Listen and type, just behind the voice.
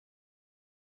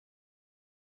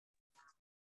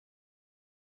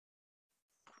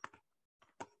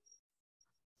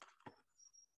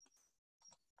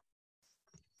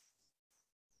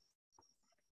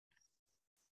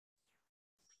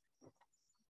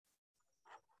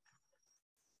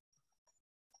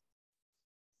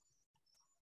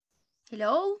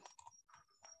Hello.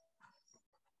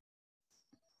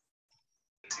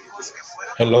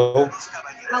 Hello.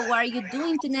 How are you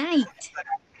doing tonight?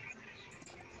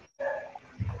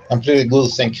 I'm pretty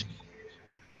good, thank you.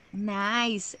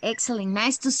 Nice, excellent.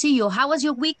 Nice to see you. How was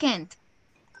your weekend?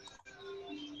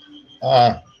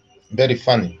 Very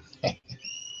funny.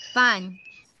 Fun.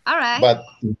 All right.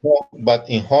 But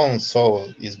in home, so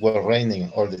it was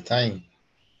raining all the time.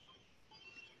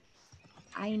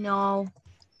 I know.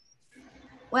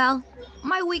 Well,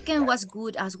 my weekend was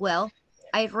good as well.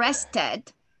 I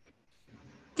rested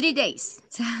 3 days.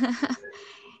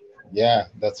 Yeah,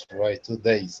 that's right, 2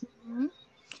 days.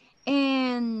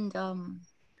 And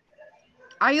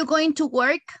are you going to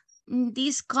work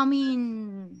this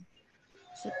coming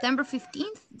September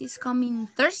 15th, this coming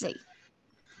Thursday?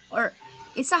 Or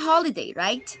it's a holiday,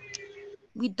 right?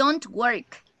 We don't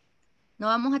work. No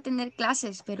vamos a tener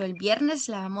clases, pero el viernes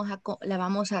la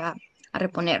vamos a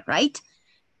reponer, right?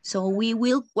 So we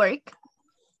will work,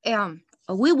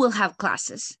 we will have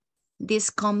classes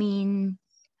this coming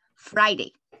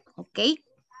Friday, okay?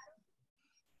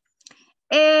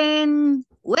 And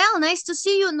well, nice to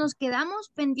see you. Nos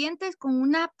quedamos pendientes con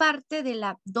una parte de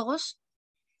la 2,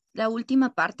 la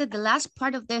última parte, the last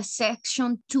part of the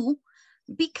section 2,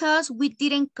 because we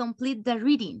didn't complete the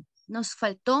reading. Nos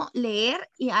faltó leer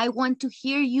y I want to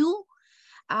hear you.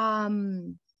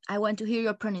 I want to hear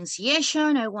your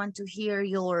pronunciation. I want to hear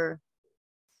your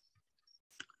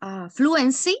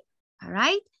fluency, all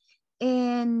right?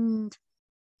 And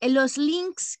los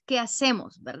links que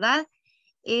hacemos, ¿verdad?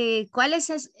 ¿Cuáles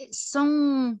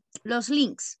son los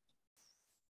links?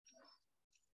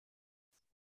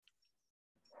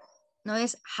 No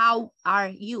es how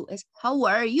are you, es how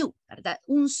are you, ¿verdad?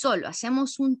 Un solo,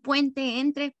 hacemos un puente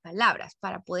entre palabras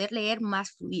para poder leer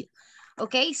más fluido.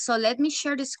 Okay, so let me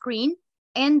share the screen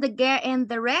and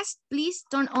the rest, please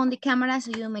turn on the cameras,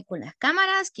 ayúdenme con las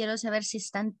cámaras, quiero saber si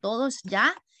están todos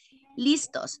ya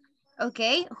listos.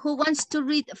 Okay, who wants to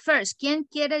read first? ¿Quién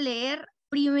quiere leer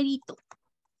primerito?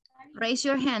 Raise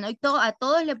your hand. Hoy a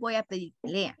todos les voy a pedir que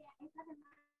lean.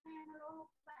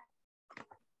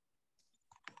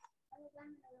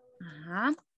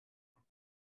 Ajá.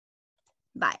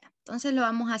 Vaya, entonces lo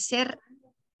vamos a hacer.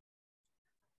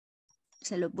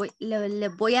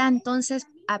 Les voy a entonces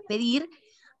a pedir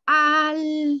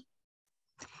al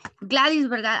Gladys,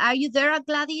 ¿verdad? Are you there,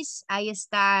 Gladys? Ahí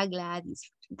está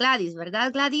Gladys. Gladys,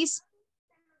 ¿verdad, Gladys?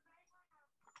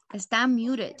 Está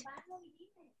muted.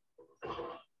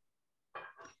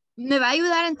 ¿Me va a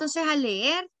ayudar entonces a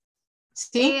leer?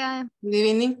 Sí. Good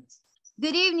evening.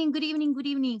 Good evening, good evening, good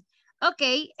evening. Ok,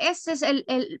 este es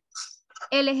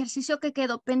el ejercicio que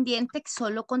quedó pendiente, que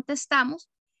solo contestamos.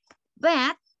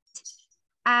 But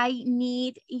I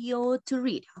need you to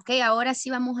read. Ok, ahora sí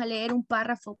vamos a leer un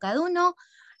párrafo cada uno.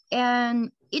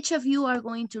 And each of you are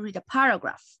going to read a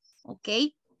paragraph.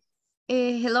 Ok.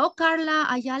 Hello, Carla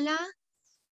Ayala.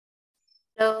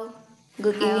 Hello,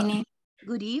 good evening.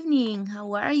 Good evening,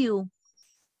 how are you?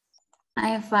 I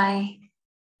am fine.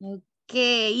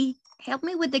 Ok, help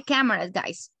me with the cameras,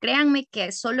 guys. Créanme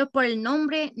que solo por el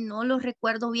nombre no los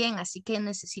recuerdo bien, así que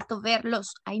necesito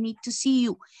verlos. I need to see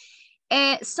you.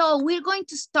 So we're going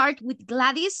to start with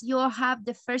Gladys. You have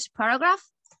the first paragraph.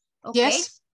 Okay.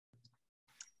 Yes.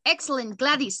 Excellent,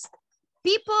 Gladys.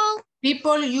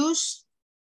 People use.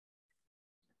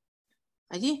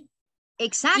 Allí.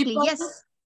 Exactly, yes.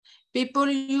 People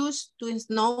use to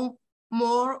know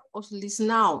more or less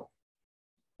now.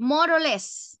 More or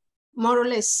less. More or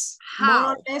less. How?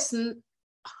 More or less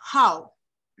how.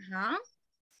 Uh-huh.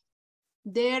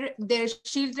 Their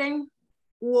children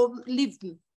would live.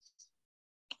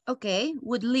 Okay,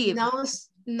 would live.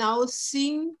 Now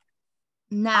sing.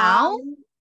 Now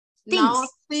things. Now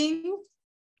sing.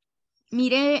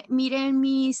 Miren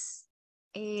mis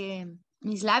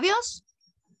labios.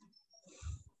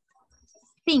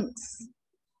 Things.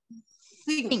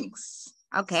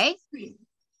 Okay.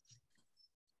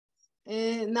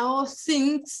 Now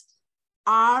things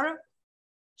are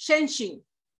changing.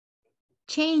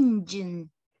 Changing.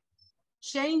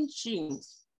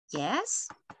 Yes.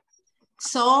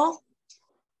 So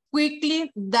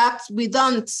quickly that we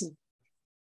don't.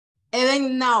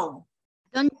 Even now.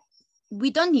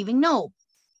 We don't even know.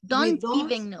 Don't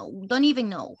even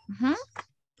know. Mm-hmm.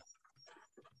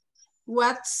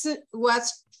 What's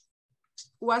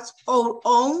our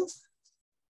own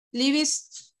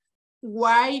lives?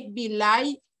 Why be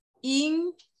lie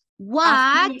in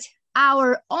what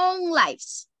our own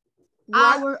lives?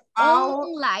 Our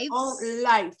own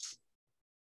lives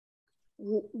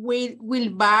will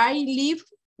by live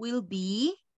will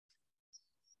be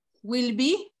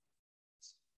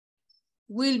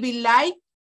will be like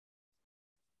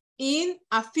in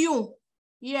a few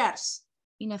years.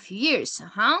 In a few years,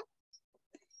 uh-huh.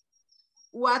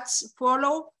 What's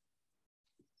follow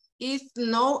is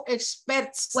no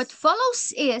experts. What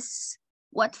follows is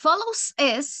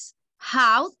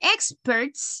how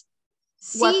experts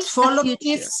see What follows the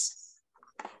future. is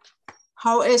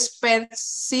how experts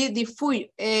see the future.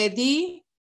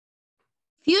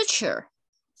 Future.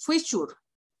 Future.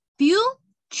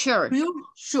 Future.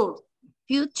 Future.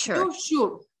 Future.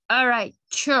 Future. All right,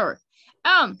 sure.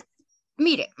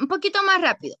 Mire, un poquito más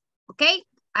rápido, ¿ok?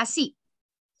 Así.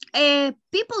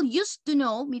 People used to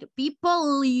know, mire,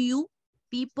 people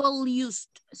used,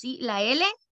 ¿sí? La L,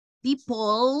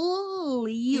 people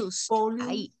used.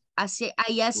 Ahí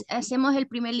hacemos el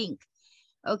primer link,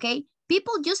 ¿ok?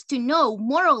 People used to know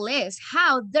more or less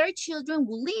how their children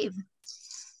will live.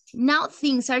 Now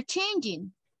things are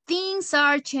changing. Things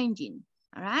are changing,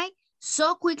 all right?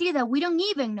 So quickly that we don't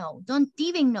even know.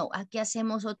 Aquí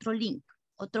hacemos otro link,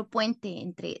 otro puente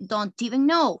entre don't even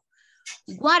know.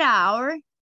 What our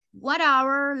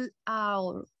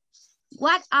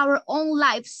own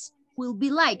lives will be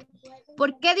like.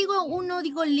 ¿Por qué digo uno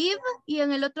digo live y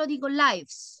en el otro digo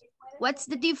lives? What's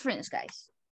the difference, guys?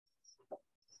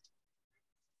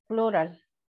 Plural.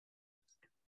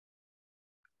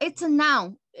 It's a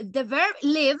noun. The verb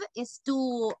live is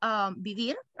to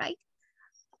vivir, right?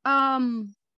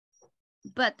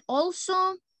 But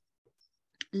also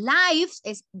lives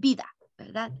es vida,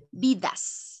 ¿verdad?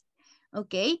 Vidas,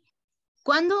 ¿ok?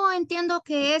 ¿Cuándo entiendo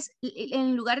que es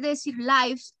en lugar de decir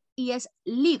lives y es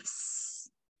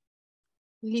lives?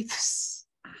 Lives.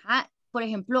 Ajá. Por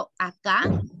ejemplo, acá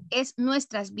es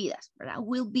nuestras vidas, ¿verdad?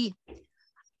 Will be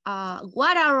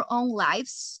what our own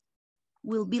lives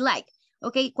will be like.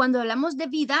 Ok, cuando hablamos de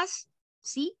vidas,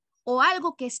 ¿sí? O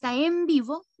algo que está en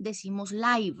vivo, decimos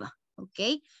live, ¿ok?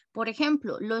 Por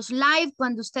ejemplo, los live,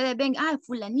 cuando ustedes ven,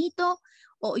 fulanito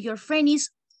o your friend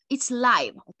it's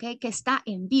live, ¿ok? Que está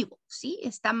en vivo, ¿sí?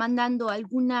 Está mandando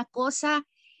alguna cosa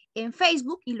en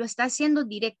Facebook y lo está haciendo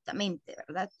directamente,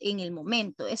 ¿verdad? En el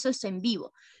momento, eso es en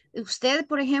vivo. Usted,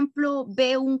 por ejemplo,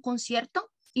 ve un concierto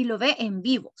y lo ve en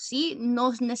vivo, ¿sí?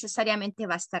 No necesariamente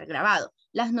va a estar grabado.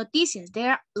 Las noticias,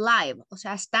 they're live, o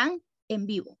sea, están en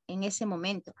vivo en ese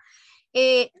momento.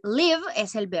 Live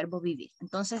es el verbo vivir,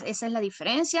 entonces esa es la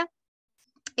diferencia.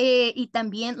 Y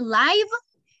también live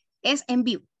es en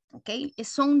vivo, ¿ok?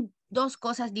 Son dos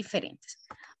cosas diferentes.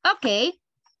 Ok,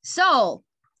 so,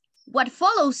 what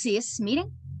follows is,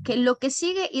 miren, que lo que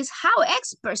sigue is how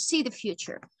experts see the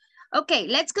future. Okay,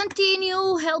 let's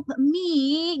continue. Help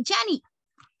me, Jenny.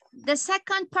 The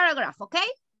second paragraph, okay?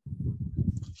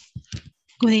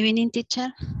 Good evening,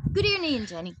 teacher. Good evening,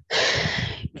 Jenny.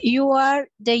 You are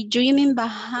daydreaming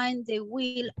behind the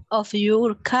wheel of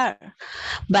your car,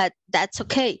 but that's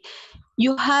okay.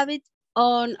 You have it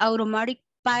on automatic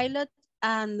pilot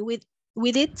and with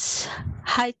its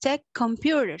high-tech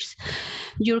computers.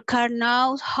 Your car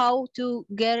knows how to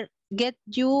get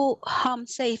you home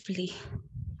safely.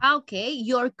 Okay,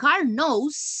 your car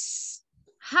knows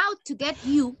how to get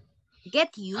you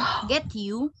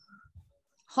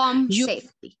home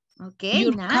safely. Okay,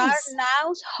 your nice. Car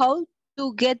knows how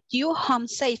to get you home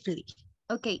safely.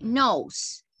 Okay,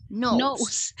 knows.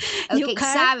 Okay, Your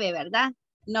car sabe, ¿verdad?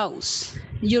 knows.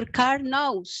 Your car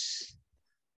knows.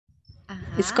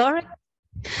 Is Ajá. correct?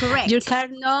 Correct. Your car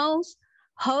knows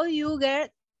how you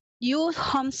get you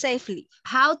home safely.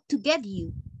 How to get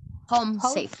you home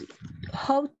safely.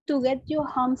 How to get you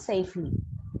home safely.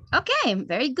 Okay,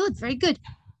 very good, very good.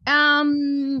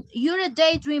 You're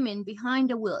daydreaming behind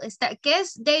the wheel. ¿Qué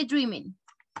es daydreaming?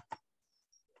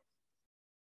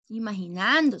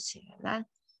 Imaginándose, ¿verdad?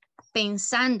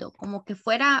 Pensando, como que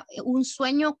fuera un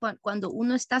sueño cuando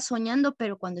uno está soñando,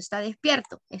 pero cuando está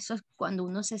despierto. Eso es cuando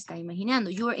uno se está imaginando.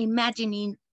 You're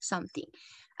imagining something.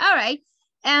 All right.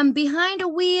 Behind the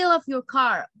wheel of your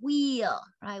car. Wheel,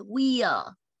 right?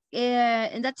 Wheel.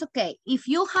 And that's okay. If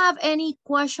you have any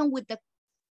question with the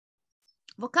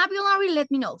vocabulary,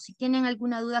 let me know. Si tienen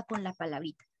alguna duda con la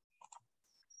palabrita.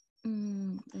 Let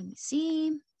me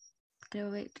see.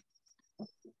 Creo que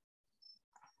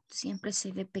siempre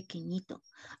se ve pequeñito.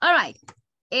 All right.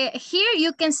 Here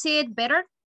you can see it better.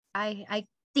 I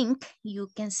think you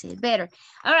can see it better.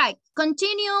 All right.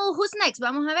 Continue. Who's next?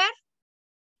 Vamos a ver.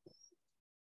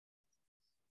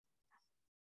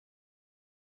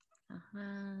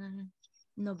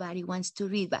 Nobody wants to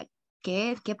read back.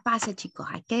 ¿Qué pasa, chicos?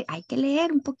 Hay que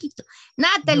leer un poquito.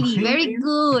 Natalie, very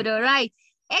good. All right.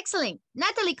 Excellent.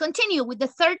 Natalie, continue with the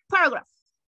third paragraph.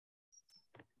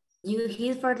 You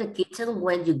head for the kitchen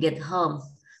when you get home.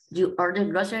 You order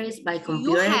groceries by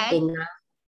computer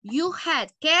You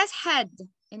had. ¿Qué es had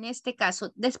en este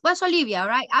caso? Después Olivia, all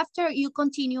right? After you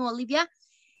continue, Olivia.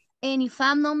 And if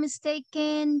I'm not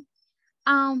mistaken,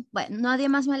 bueno, nadie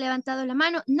más me ha levantado la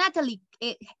mano. Natalie,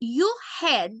 you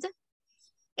had,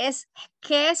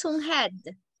 ¿qué es un head?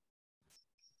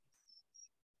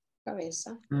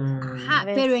 Cabeza. Ajá,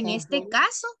 pero en este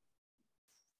caso,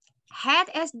 head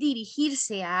es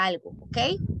dirigirse a algo, ¿ok?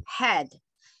 Head.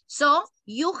 So,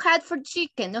 you had for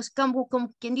chicken. Es como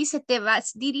quien dice, te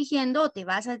vas dirigiendo o te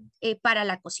vas para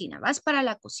la cocina. Vas para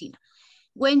la cocina.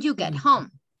 When you get home.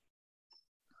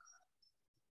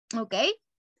 ¿Ok?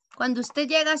 Cuando usted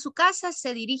llega a su casa,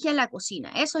 se dirige a la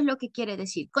cocina. Eso es lo que quiere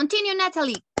decir. Continue,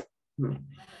 Natalie.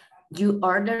 You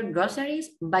ordered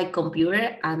groceries by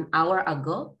computer an hour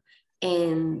ago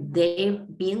and they've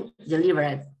been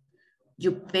delivered.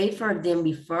 You paid for them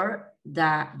before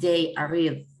they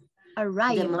arrived.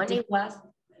 Arrived. The money was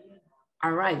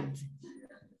arrived.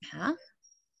 Huh?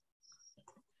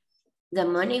 The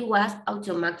money was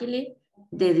automatically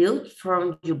deducted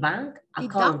from your bank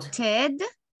account.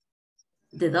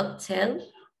 Deducted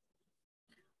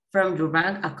from your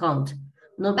bank account.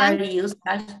 Nobody uses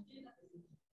cash.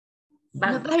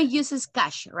 Nobody uses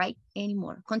cash, right?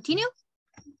 Anymore. Continue.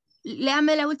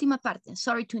 Léame la última parte.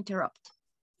 Sorry to interrupt.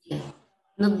 Yes.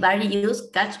 Nobody uses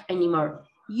cash anymore.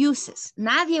 Uses.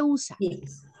 Nadie usa.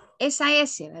 Yes. Esa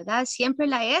S, ¿verdad? Siempre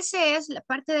la S es la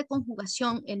parte de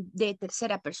conjugación de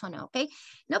tercera persona, ¿ok?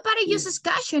 Nobody uses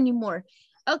cash anymore.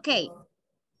 Ok.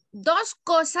 Dos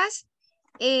cosas.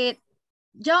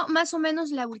 Yo más o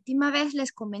menos la última vez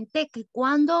les comenté que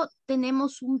cuando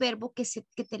tenemos un verbo que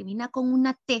termina con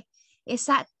una T,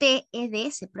 esa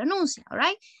TED se pronuncia, all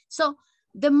right? So,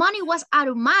 the money was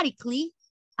automatically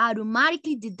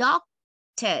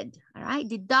deducted, all right?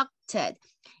 Deducted.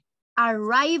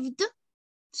 Arrived,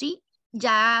 ¿sí?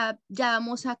 Ya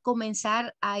vamos a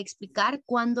comenzar a explicar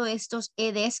cuándo estos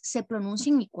EDs se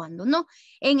pronuncian y cuándo no.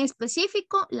 En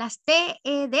específico, las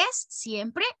TEDs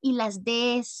siempre y las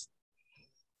Ds,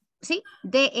 ¿sí?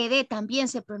 DED también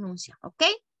se pronuncia, ¿ok?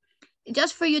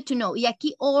 Just for you to know. Y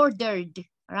aquí ordered,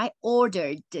 all right?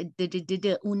 Ordered,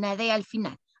 una D al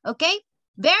final, ¿ok?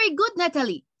 Very good,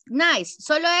 Natalie. Nice.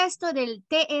 Solo esto del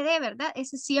TED, ¿verdad?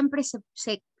 Ese siempre se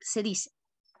dice.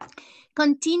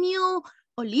 Continue,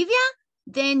 Olivia,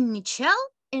 then Michelle,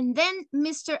 and then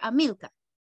Mr. Amilcar.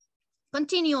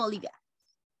 Continue, Olivia.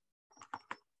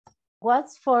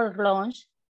 What's for lunch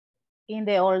in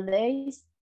the old days?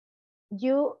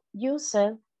 You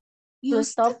said to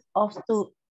stop off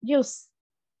to use.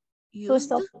 To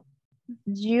stop.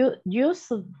 You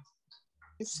used.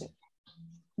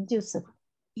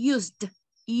 Used.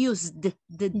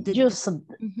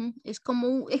 Es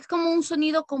como un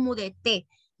sonido como de T.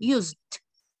 Used.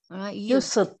 Right?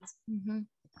 Used.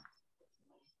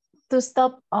 To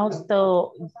stop off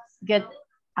to get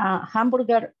a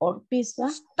hamburger or pizza.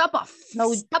 Stop off.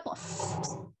 No. Stop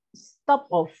off. Stop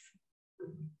off.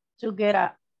 To get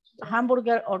a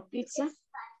hamburger or pizza.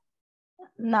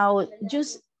 Now, you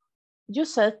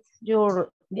said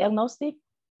your diagnostic.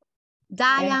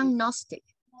 Diagnostic.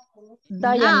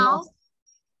 Now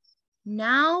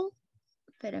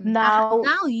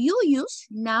you use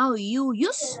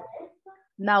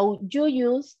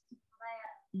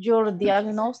your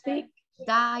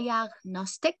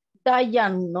diagnostic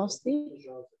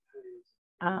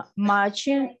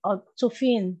machine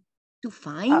to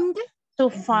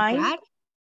find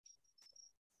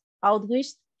out which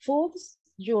foods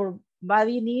your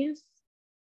body needs.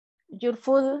 Your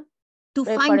food to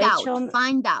find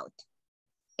out,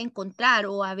 encontrar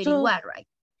o averiguar, right?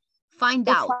 Find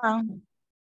out.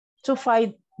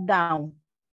 Find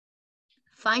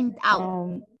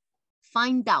out.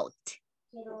 Find out.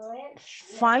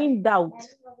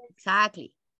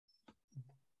 Exactly.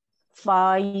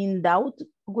 Find out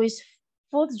which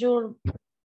food your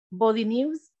body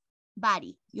needs.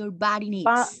 Your body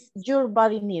needs. Your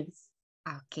body needs.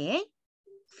 Okay.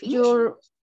 Finish. Your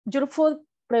food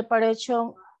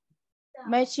preparation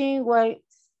matching with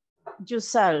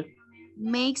yourself.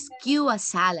 Makes you a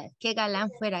salad. Qué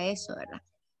galán fuera eso, ¿verdad?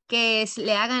 Que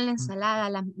le hagan la ensalada a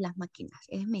las máquinas.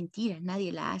 Es mentira,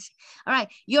 nadie la hace. All right.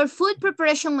 Your food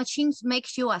preparation machines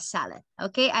makes you a salad.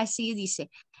 Ok, así dice.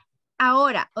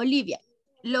 Ahora, Olivia,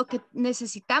 lo que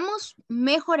necesitamos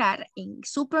mejorar en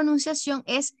su pronunciación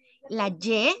es la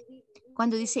Y,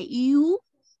 cuando dice you,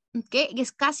 okay,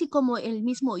 es casi como el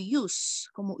mismo use,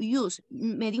 como use.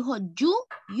 Me dijo you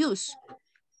use.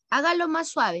 Hágalo más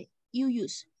suave. You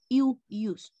use. Lo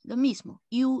mismo.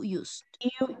 You used.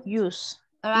 You use.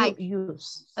 All right. You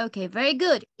use. Okay, very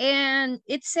good. And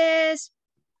it says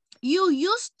you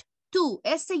used to.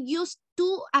 Ese used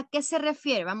to, ¿a qué se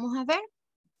refiere? Vamos a ver.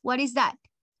 What is that?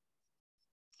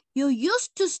 You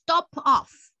used to stop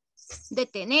off.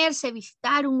 Detenerse,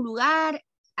 visitar un lugar,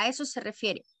 a eso se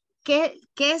refiere. ¿Qué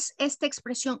es esta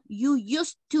expresión? You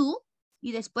used to,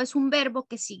 y después un verbo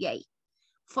que sigue ahí.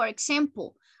 For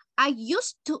example, I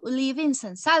used to live in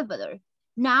San Salvador.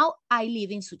 Now I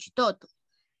live in Suchitoto.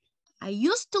 I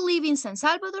used to live in San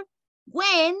Salvador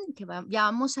when, que ya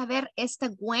vamos a ver esta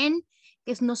when,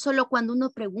 que es no solo cuando uno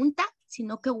pregunta,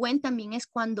 sino que when también es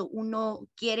cuando uno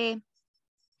quiere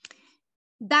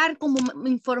dar como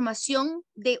información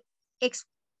de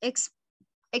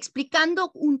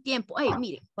explicando un tiempo. Hey,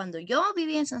 mire, cuando yo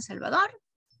vivía en San Salvador,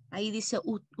 ahí dice,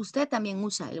 usted también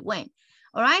usa el when.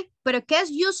 All right, pero ¿qué es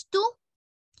used to?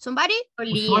 Somebody?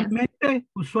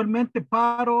 Usualmente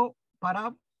para.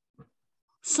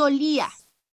 Solía.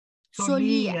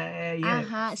 Yeah,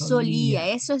 Ajá, solía.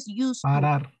 Eso es used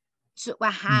parar. to.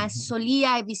 Ajá,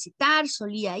 solía visitar,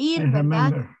 solía ir,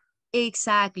 ¿verdad?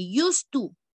 Exactly, used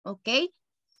to, ¿ok?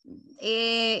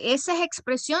 Esa es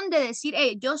expresión de decir,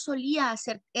 yo solía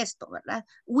hacer esto, ¿verdad?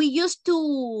 We used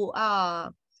to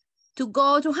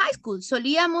go to high school.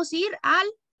 Solíamos ir al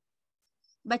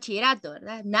bachillerato,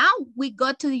 ¿verdad? Now we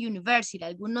go to the university.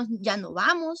 Algunos ya no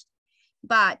vamos,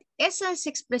 but esa es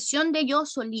expresión de yo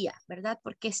solía, ¿verdad?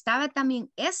 Porque estaba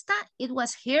también esta, it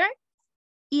was here,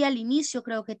 y al inicio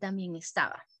creo que también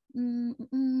estaba.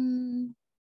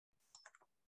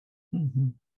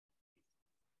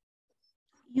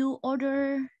 You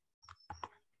order.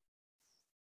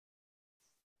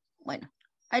 Bueno,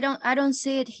 I don't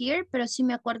see it here, pero sí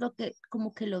me acuerdo que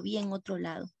como que lo vi en otro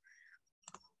lado.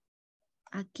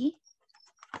 Aquí.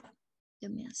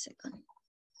 Give me a second.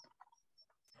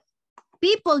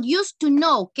 People used to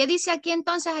know. ¿Qué dice aquí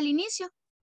entonces al inicio?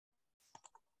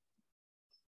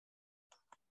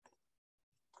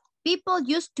 People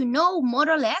used to know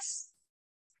more or less.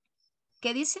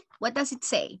 ¿Qué dice? What does it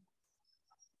say?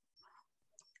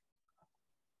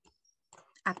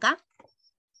 Acá.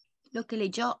 Lo que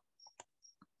leyó.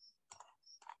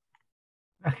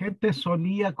 La gente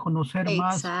solía conocer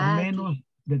más o menos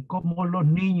de cómo los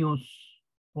niños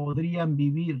podrían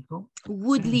vivir, ¿no?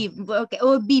 Would live, okay.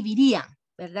 O vivirían,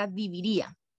 ¿verdad?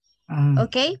 Vivirían.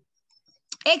 Ok.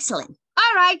 Excellent.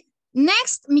 All right.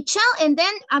 Next, Michelle, and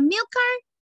then Amilcar.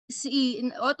 Si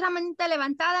otra manita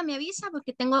levantada me avisa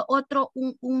porque tengo otro,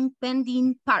 un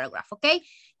pending paragraph, ok?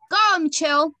 Go,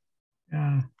 Michelle.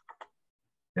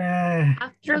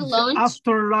 After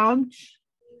lunch,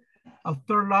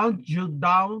 you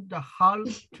down the hall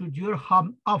to your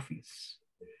home office.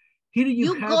 Here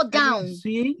you go down.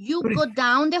 You go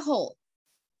down the hall.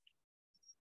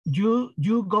 You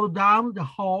go down the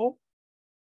hall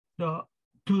to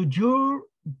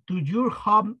your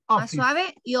home office. Más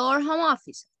suave, your home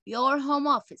office. Your home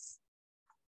office.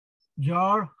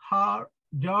 Your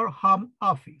home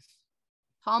office.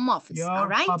 Home office. Your all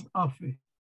right. Home office.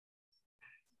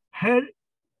 Here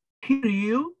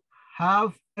you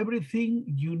have everything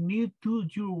you need to do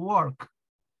your work.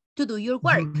 To do your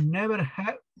work. You never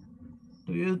have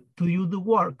to do the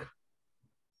work.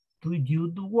 To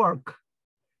do the work.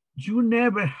 You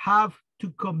never have to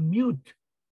commute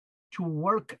to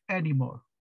work anymore.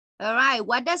 All right.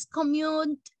 What does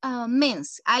commute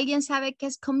means? ¿Alguien sabe qué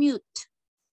es commute?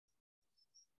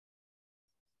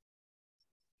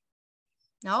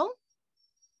 No.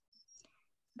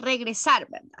 Regresar,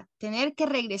 ¿verdad? Tener que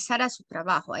regresar a su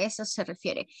trabajo, a eso se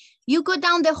refiere. You go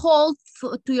down the hall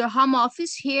to your home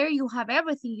office. Here you have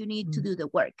everything you need to do the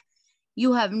work.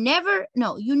 You never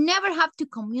have to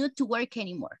commute to work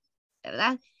anymore,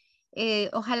 ¿verdad?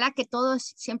 Ojalá que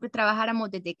todos siempre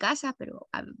trabajáramos desde casa, pero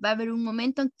va a haber un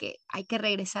momento en que hay que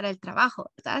regresar al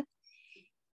trabajo, ¿verdad?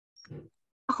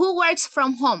 Who works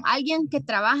from home? ¿Alguien que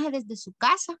trabaje desde su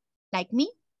casa? Like me,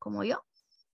 como yo.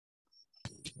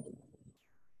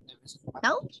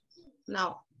 ¿No?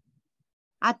 No.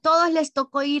 A todos les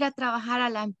tocó ir a trabajar a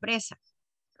la empresa.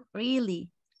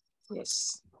 Really?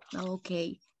 Yes.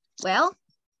 Okay. Well,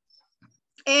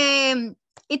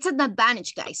 it's an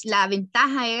advantage, guys. La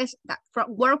ventaja es that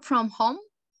work from home.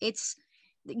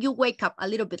 You wake up a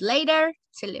little bit later.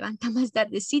 Se levanta más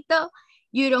tardecito.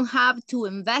 You don't have to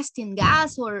invest in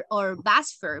gas or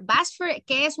bus fare. Bus fare,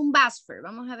 ¿qué es un bus fare?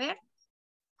 Vamos a ver.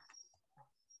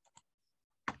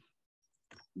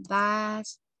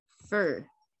 Bus fare.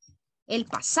 El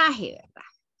pasaje, ¿verdad?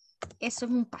 Eso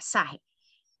es un pasaje.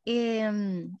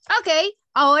 Ok,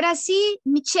 ahora sí,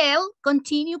 Michelle,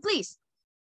 continue, please.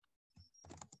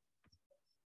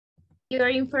 Your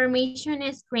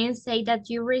information screen say that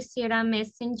you received a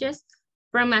message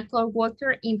from a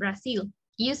coworker in Brazil.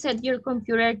 You set your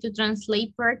computer to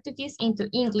translate Portuguese into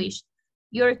English.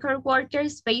 Your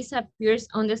coworker's face appears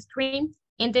on the screen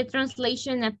and the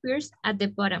translation appears at the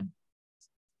bottom.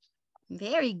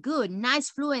 Very good. Nice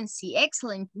fluency.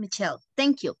 Excellent, Michelle.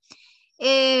 Thank you.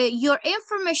 Your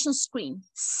information screen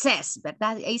says,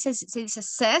 ¿verdad? Ahí se dice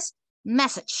says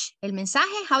message. El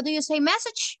mensaje, how do you say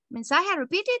message? Mensaje,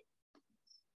 repeat it.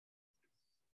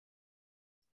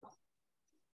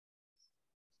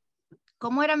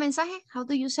 ¿Cómo era mensaje? How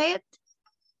do you say it?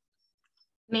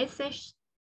 Message.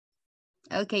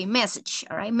 Okay, message.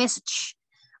 All right, message.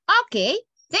 Okay,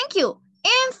 thank you.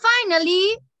 And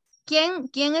finally,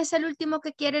 ¿quién es el último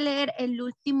que quiere leer el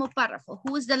último párrafo?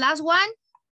 Who is the last one?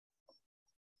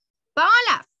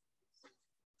 Paola.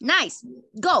 Nice.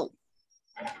 Go.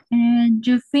 And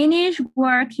you finish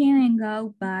working and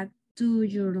go back to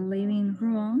your living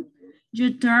room.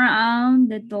 You turn on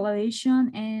the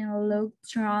television and look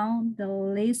through the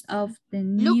list of the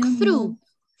new Look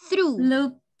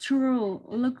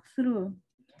through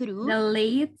the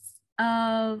list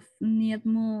of new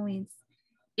movies.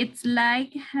 It's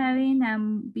like having a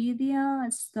video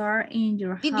store in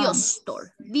your home.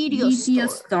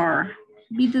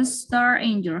 Video store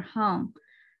in your home.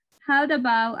 How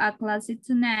about a classic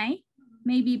tonight?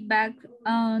 Maybe Back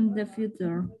on the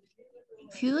Future.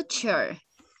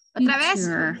 Otra vez.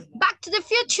 Back to the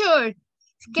Future.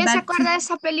 ¿Quién se acuerda de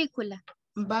esa película?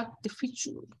 Back to the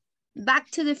Future. Back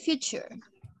to the Future.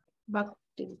 Back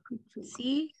to the Future.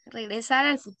 Sí, regresar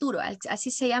al futuro.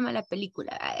 Así se llama la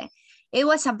película. It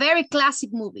was a very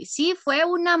classic movie. Sí, fue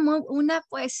una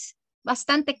pues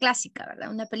bastante clásica,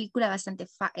 ¿verdad? Una película bastante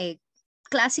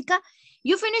clásica.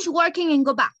 You finish working and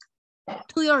go back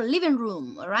to your living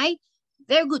room, all right?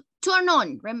 Very good. Turn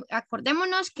on.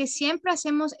 Acordémonos que siempre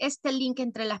hacemos este link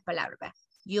entre las palabras.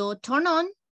 You turn on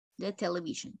the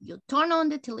television. You turn on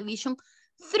the television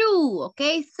through,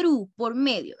 okay? Through, por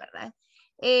medio, ¿verdad?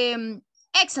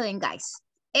 Excellent, guys.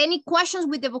 Any questions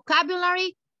with the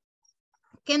vocabulary?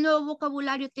 ¿Qué nuevo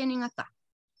vocabulario tienen acá?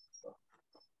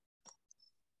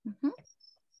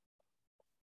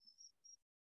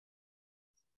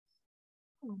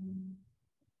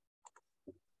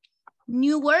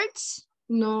 New words?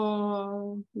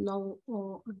 No. No?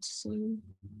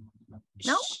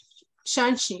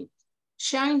 Changing,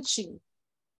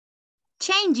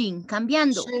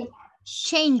 cambiando.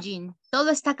 Changing,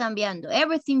 todo está cambiando.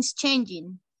 Everything's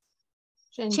changing.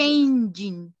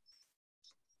 Changing.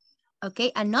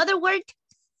 Okay, another word?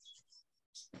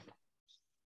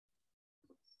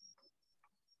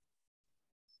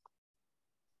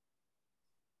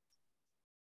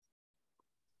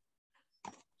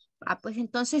 Pues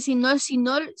entonces si no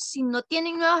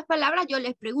tienen nuevas palabras, yo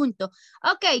les pregunto.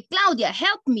 Okay, Claudia,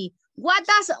 help me. What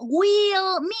does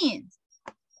will mean?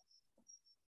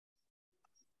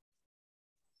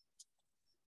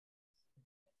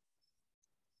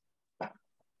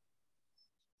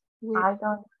 I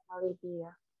don't have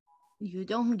idea. You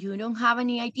don't have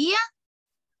any idea?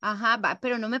 Ajá,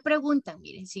 pero no me preguntan,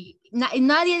 miren, si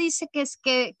nadie dice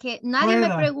que nadie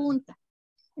me pregunta.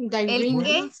 ¿El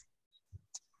qué?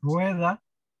 Rueda.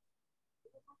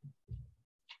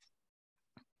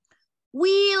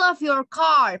 Wheel of your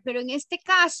car, pero en este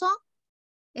caso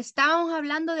estábamos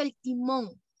hablando del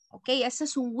timón, ok, ese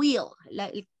es un wheel,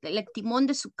 el timón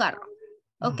de su carro,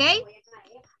 ok,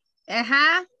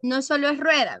 ajá, no solo es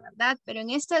rueda, ¿verdad? Pero en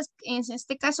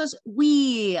este caso es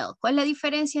wheel. ¿Cuál es la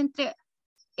diferencia entre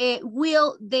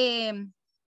wheel de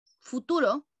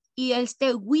futuro y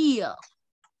este wheel?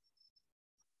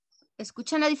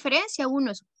 ¿Escuchan la diferencia? Uno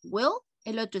es will,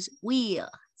 el otro es wheel,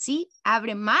 ¿sí?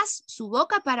 Abre más su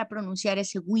boca para pronunciar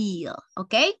ese wheel,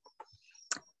 ¿ok?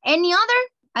 Any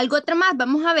other? ¿Algo otro más?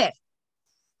 Vamos a ver.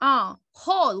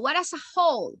 Hole. What is a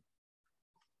hole?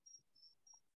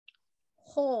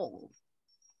 Hole.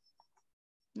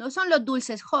 No son los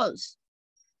dulces holes.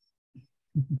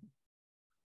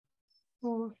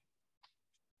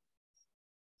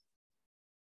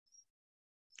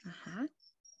 Ajá.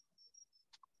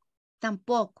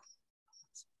 Tampoco.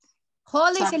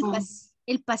 Hall es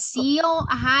el pasillo,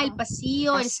 ajá, el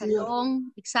pasillo, el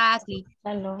salón, exactly.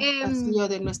 Pasillo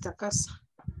de nuestra casa.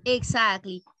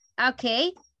 Exactly.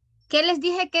 Ok. ¿Qué les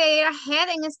dije que era head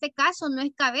en este caso? No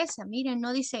es cabeza. Miren,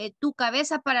 no dice tu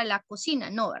cabeza para la cocina,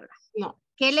 no, ¿verdad? No.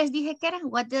 ¿Qué les dije que era?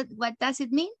 What does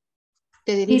it mean?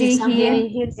 Dirigirse,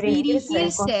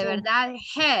 ¿verdad?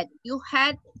 Head. You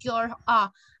head your,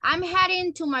 I'm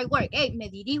heading to my work. Hey, me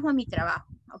dirijo a mi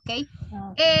trabajo, ¿ok?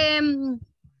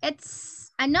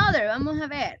 It's another, vamos a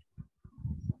ver.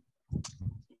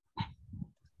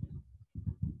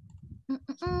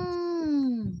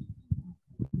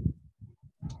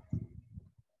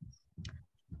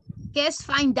 ¿Qué es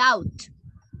find out?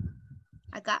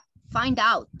 Acá, find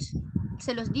out.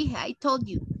 Se los dije, I told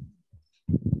you.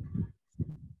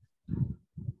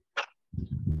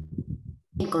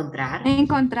 Encontrar.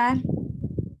 Encontrar.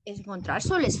 Encontrar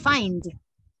solo es find.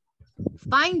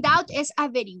 Find out es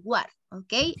averiguar,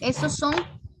 ¿ok? Esos son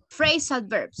phrasal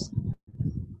verbs.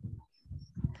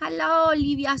 Hello,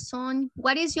 Olivia Son.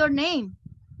 What is your name?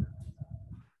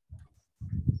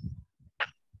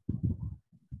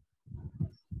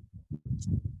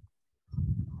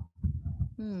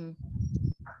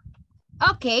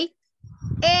 Ok.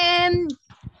 Any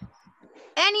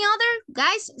other,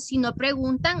 guys? Si no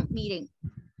preguntan, miren,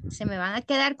 se me van a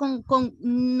quedar con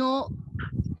no.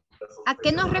 ¿A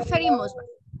qué nos referimos?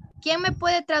 ¿Quién me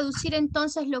puede traducir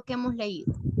entonces lo que hemos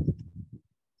leído?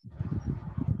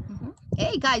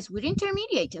 Hey, guys, we're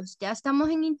intermediate. Ya estamos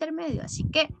en intermedio, así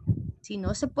que si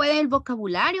no se puede el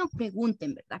vocabulario,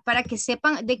 pregunten, ¿verdad? Para que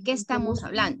sepan de qué estamos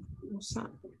hablando.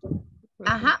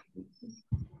 Ajá.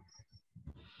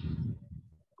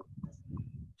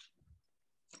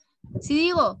 Si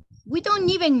digo, we don't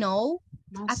even know,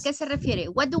 ¿a qué se refiere?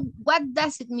 What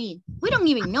does it mean? We don't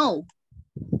even know.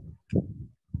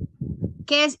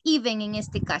 ¿Qué es even en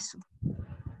este caso?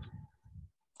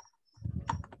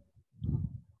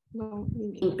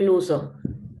 Incluso.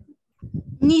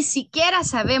 Ni siquiera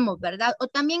sabemos, ¿verdad? O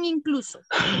también incluso.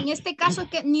 En este caso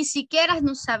que ni siquiera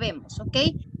nos sabemos, ¿ok?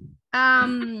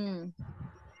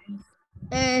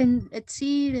 Let's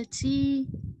see.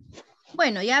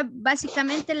 Bueno, ya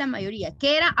básicamente la mayoría.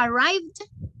 ¿Qué era? Arrived.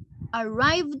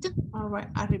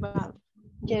 Arribado.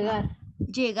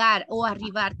 Llegar o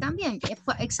arribar también.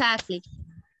 Exactly.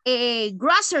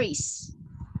 Groceries.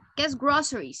 ¿Qué es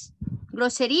groceries?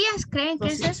 ¿Groserías? ¿Creen que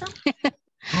es eso?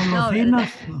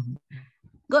 Golosinas.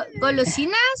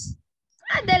 ¿Golosinas?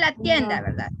 De la tienda,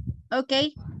 ¿verdad? Ok.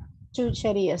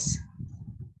 Chucherías.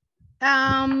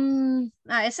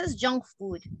 Eso es junk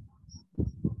food.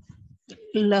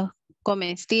 Los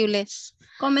comestibles.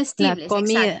 Comestibles, la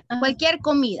comida. exacto. Cualquier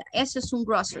comida. Eso es un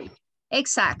grocery.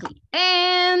 Exactly.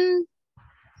 And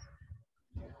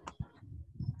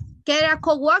 ¿qué era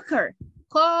coworker?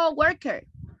 Coworker.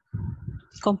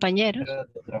 Compañeros.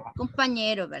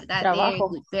 Compañero, ¿verdad?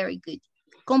 Trabajo. Very good.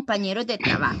 Compañeros de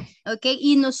trabajo. Ok.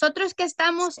 Y nosotros que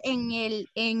estamos en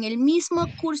el mismo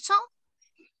curso,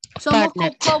 somos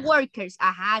coworkers.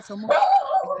 Ajá, somos,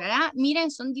 ¿verdad?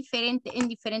 Miren, son diferentes, en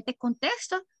diferentes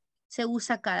contextos se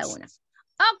usa cada una.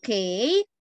 Ok.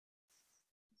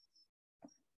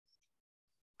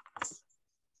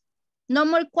 No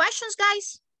more questions,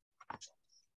 guys.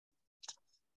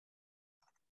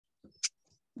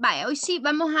 Vaya, hoy sí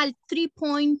vamos al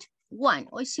 3.1.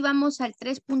 Hoy sí vamos al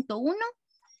 3.1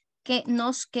 que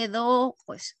nos quedó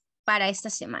pues para esta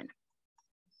semana.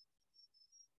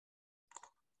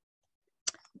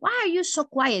 Why are you so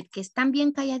quiet? Que están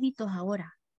bien calladitos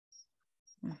ahora.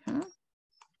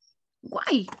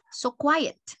 Why so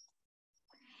quiet?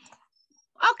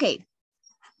 Okay.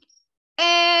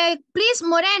 Please,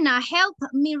 Morena, help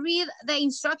me read the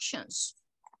instructions.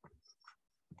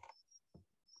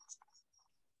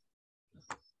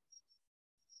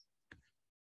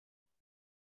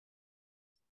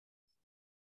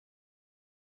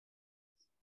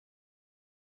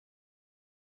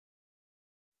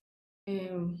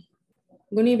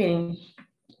 Good evening.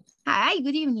 Hi,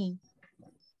 good evening.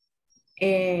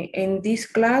 In this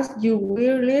class, you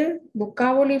will learn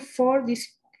vocabulary for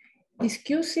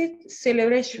discussed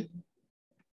celebration.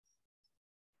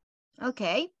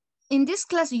 Okay. In this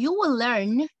class, you will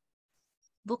learn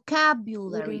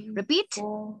vocabulary. Repeat.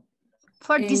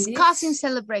 For discussing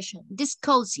celebration.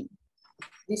 Discussing.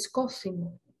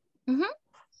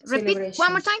 Repeat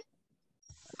one more time.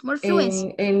 More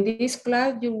fluency. In this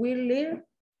class, you will learn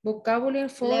vocabulary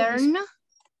for learn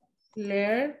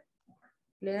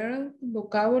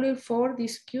vocabulary for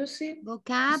discussing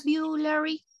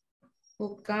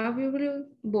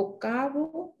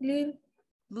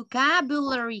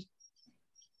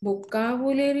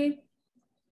vocabulary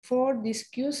for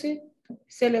discussing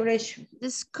celebration.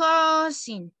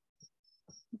 Discussing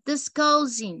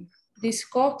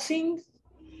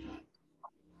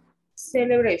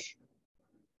celebration.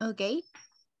 Okay.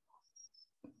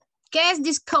 ¿Qué es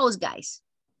discuss, guys?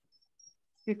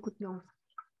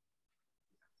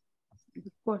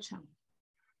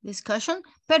 Discussion,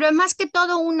 pero es más que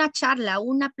todo una charla,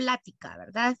 una plática,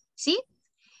 ¿verdad? ¿Sí?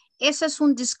 Eso es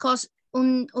un discuss,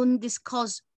 to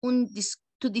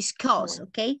discuss,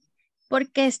 ¿ok?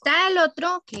 Porque está el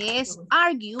otro que es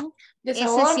argue. De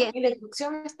sabor y la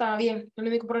instrucción estaba bien. El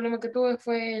único problema que tuve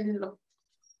fue el lo.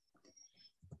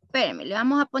 Espérenme, le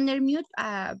vamos a poner mute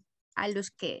a los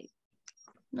que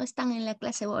no están en la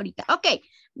clase ahorita. Ok,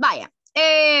 vaya.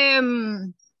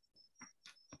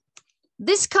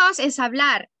 Discuss es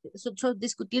hablar,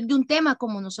 discutir de un tema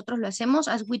como nosotros lo hacemos,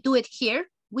 as we do it here,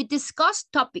 We discuss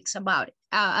topics about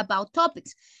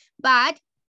topics. But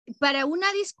para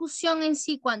una discusión en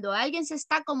sí, cuando alguien se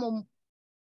está como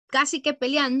casi que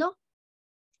peleando,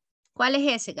 ¿cuál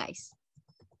es ese, guys?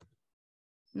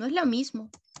 No es lo mismo.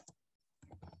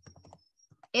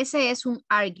 Ese es un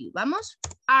argue. ¿Vamos?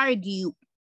 Argue.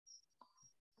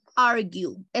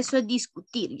 Argue. Eso es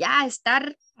discutir. Ya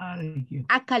estar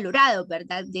acalorado,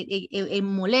 ¿verdad?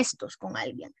 Molestos con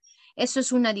alguien. Eso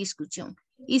es una discusión.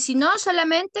 Y si no,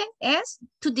 solamente es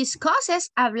to discuss,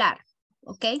 es hablar.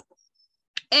 ¿Ok?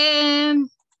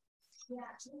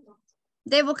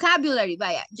 The vocabulary,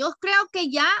 vaya. Yo creo que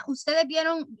ya ustedes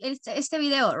vieron este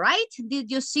video, right? Did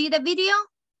you see the video?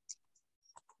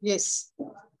 Yes.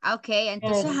 Ok,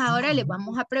 entonces ahora les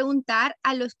vamos a preguntar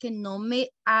a los que no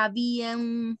me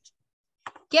habían...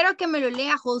 Quiero que me lo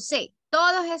lea José.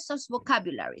 Todos esos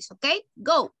vocabularies, ¿ok?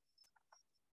 Go.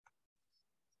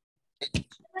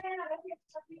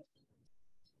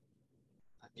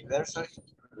 Anniversary,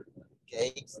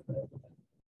 cakes,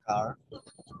 car,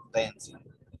 dancing,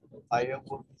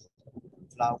 fireworks,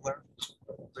 flower,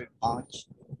 fruit punch,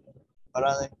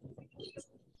 parade,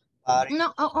 party.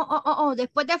 No,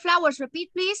 después de flowers,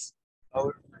 repeat, please.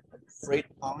 Fruit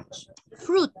punch.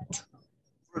 Fruit.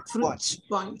 Fruit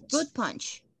punch. Fruit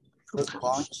punch. Fruit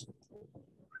punch.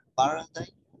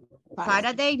 Parade.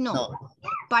 Parade, no.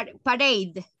 Parade.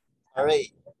 Parade.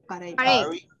 Parade.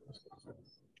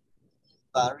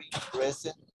 Party,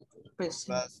 present.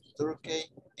 Turkey.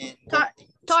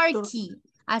 Turkey.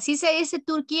 Así se dice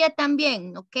Turquía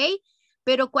también, ¿ok?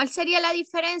 Pero ¿cuál sería la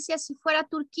diferencia si fuera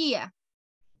Turquía?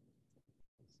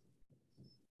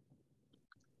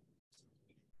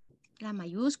 La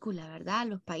mayúscula, ¿verdad?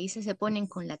 Los países se ponen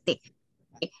con la T.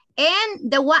 And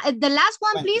the last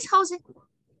one, please, Jose.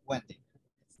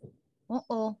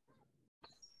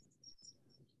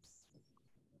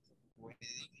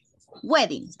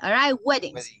 Weddings, all right,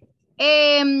 weddings.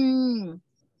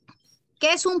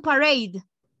 ¿Qué es un parade?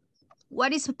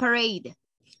 What is a parade?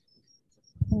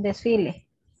 Un desfile.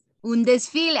 Un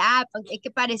desfile, es que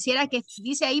pareciera que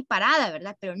dice ahí parada,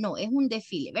 ¿verdad? Pero no, es un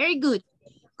desfile. Very good.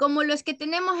 Como los que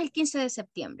tenemos el 15 de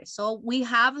septiembre. So we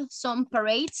have some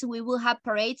parades. We will have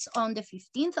parades on the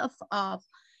 15th of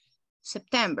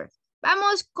September.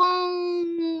 Vamos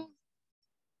con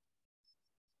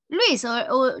Luis.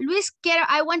 Luis,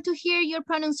 I want to hear your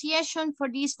pronunciation for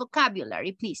this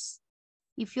vocabulary, please.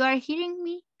 If you are hearing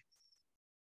me.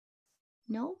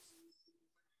 No?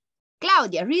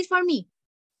 Claudia, read for me.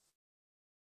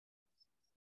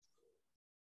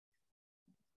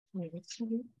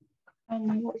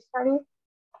 Anniversary,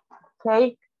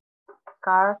 cake,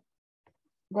 car,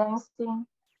 dancing,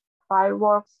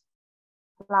 fireworks,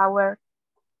 flower,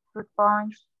 fruit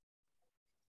punch,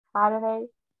 parade,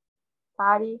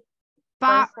 party,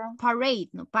 parade,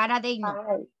 no, parade,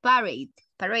 no. Parade.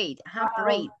 Parade.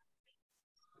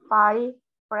 Party,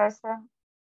 present,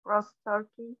 roast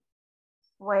turkey,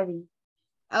 wedding.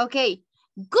 Okay,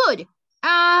 good.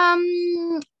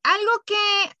 Algo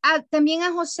que también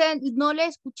a José no le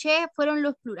escuché fueron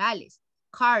los plurales.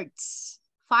 Cards,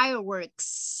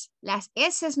 fireworks. Las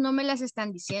S no me las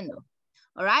están diciendo.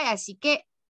 All right, así que,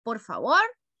 por favor,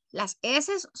 las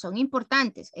S son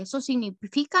importantes. Eso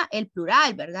significa el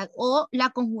plural, ¿verdad? O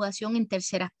la conjugación en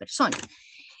terceras personas.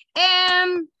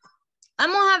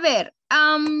 Vamos a ver.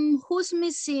 Who's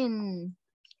missing?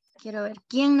 Quiero ver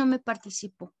quién no me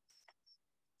participó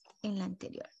en la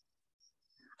anterior.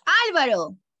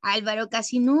 Álvaro. Álvaro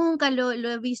casi nunca lo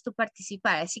he visto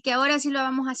participar, así que ahora sí lo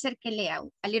vamos a hacer que lea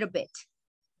a little bit.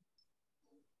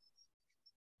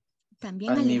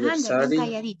 También Alejandra, bien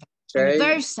calladita.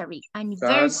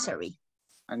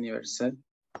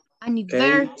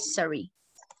 Anniversary.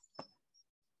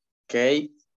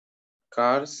 Cake,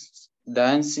 cars,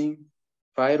 dancing,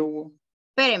 fireworks.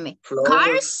 Espéreme,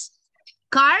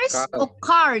 cars o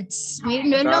cards. Miren,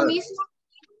 no es lo mismo.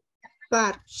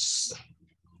 Cards.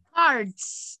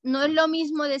 No es lo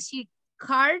mismo decir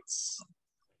cards. Oh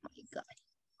my God.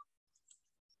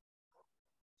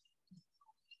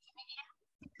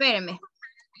 Espéreme.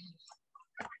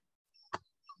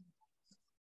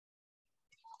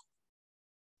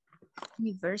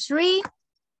 Anniversary.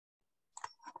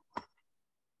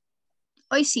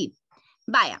 Hoy sí.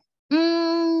 Vaya.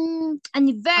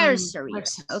 Anniversary.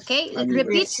 Ok.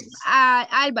 Repeat,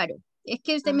 Álvaro. Es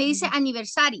que usted me dice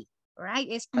aniversario. Right?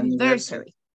 Es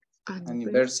anniversary.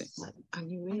 Anniversary.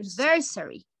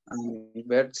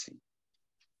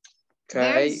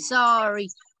 Okay. Sorry.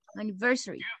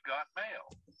 Anniversary. You've got mail.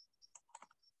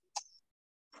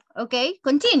 Okay,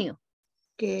 continue.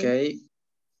 Okay.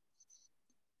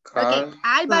 Okay,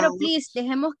 Álvaro, please,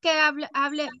 dejemos que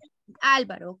hable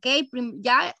Álvaro, ¿ok?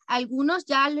 Ya algunos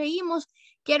ya leímos.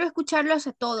 Quiero escucharlos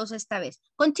a todos esta vez.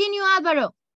 Continue,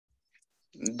 Álvaro.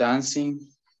 Dancing,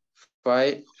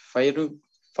 fireworks,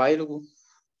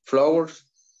 flowers,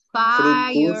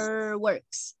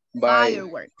 Fireworks.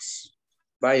 Fireworks.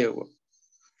 Fireworks.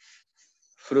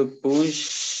 Fruit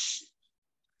punch,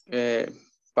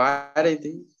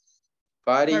 parade,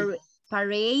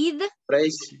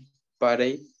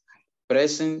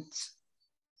 presents,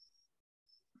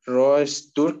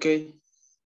 roast turkey,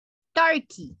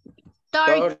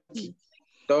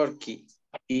 turkey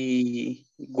y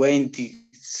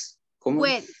Wendy's. ¿Cómo?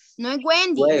 No es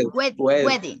Wendy,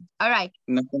 wedding. All right.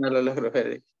 No lo logro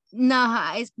ver.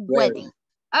 No, es wedding.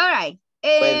 All right.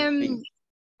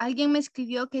 Alguien me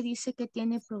escribió que dice que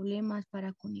tiene problemas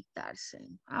para conectarse.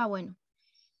 Ah, bueno.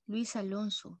 Luis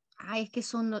Alonso. Ah, es que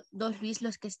son dos Luis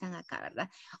los que están acá, ¿verdad?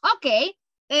 Ok.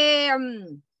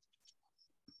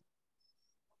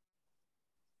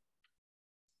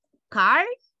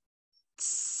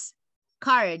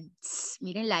 Cards.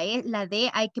 Miren, la D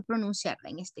hay que pronunciarla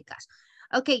en este caso.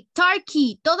 Ok,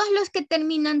 turkey. Todas las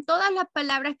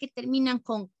palabras que terminan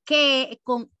con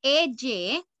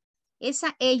EY,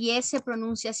 esa EY se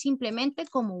pronuncia simplemente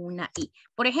como una I.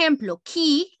 Por ejemplo,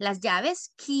 key, las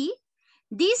llaves, key.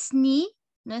 Disney,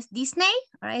 no es Disney,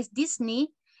 ahora es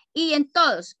Disney. Y en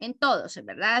todos,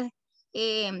 ¿verdad?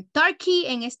 Turkey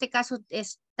en este caso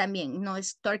es también, no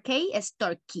es turkey, es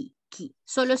turkey.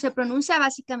 Solo se pronuncia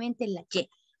básicamente la Y.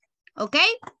 ¿Ok?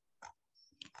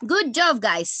 Good job,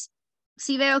 guys.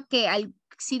 Sí veo que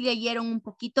sí leyeron un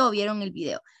poquito o vieron el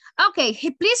video. Ok,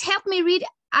 please help me read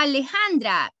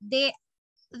Alejandra.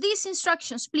 These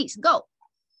instructions, please, go.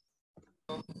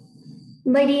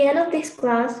 By the end of this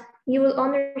class, you will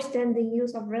understand the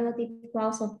use of relative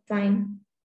clause of time.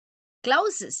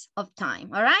 Clauses of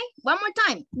time, all right? One more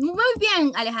time. Muy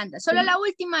bien, Alejandra. Solo la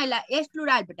última es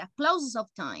plural, ¿verdad? Clauses of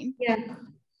time. Yeah.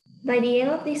 By the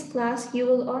end of this class, you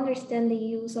will understand the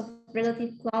use of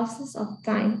relative clauses of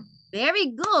time.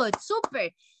 Very good,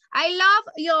 super. I love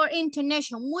your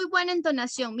intonation. Muy buena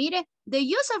entonación. Mire, the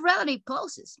use of relative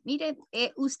clauses. Mire,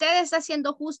 usted está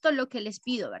haciendo justo lo que les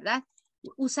pido, ¿verdad?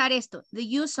 Usar esto, the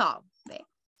use of.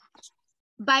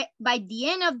 By the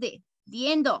end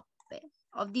of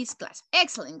of this class.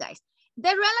 Excellent, guys. The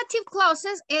relative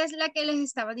clauses es la que les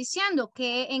estaba diciendo,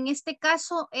 que en este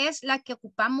caso es la que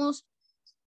ocupamos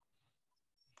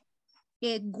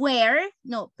where,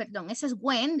 no, perdón, ese es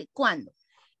when, cuando.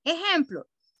 Ejemplo,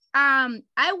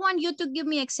 I want you to give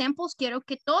me examples. Quiero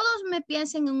que todos me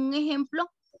piensen en un ejemplo.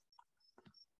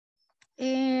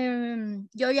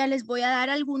 Yo ya les voy a dar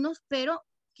algunos, pero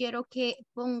quiero que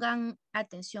pongan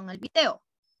atención al video.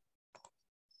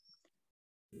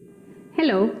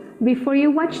 Hello, before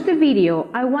you watch the video,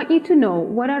 I want you to know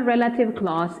what a relative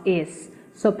clause is,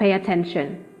 so pay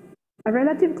attention. A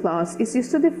relative clause is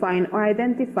used to define or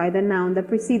identify the noun that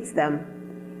precedes them.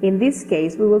 In this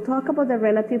case, we will talk about the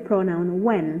relative pronoun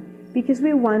when, because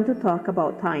we want to talk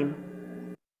about time.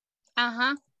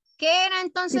 Ajá. ¿Qué era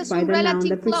entonces un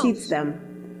relative clause?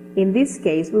 In this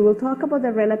case, we will talk about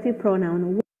the relative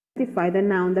pronoun when identify the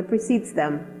noun that precedes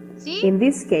them. ¿Sí? In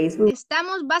this case,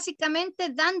 estamos básicamente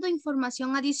dando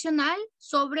información adicional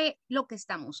sobre lo que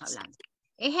estamos hablando.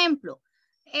 Ejemplo,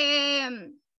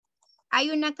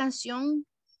 hay una canción,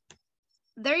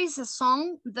 there is a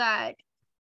song that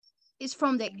is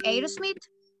from the Aerosmith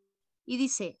y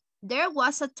dice, there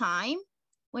was a time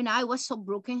when I was so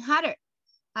broken-hearted.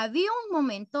 Había un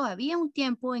momento, había un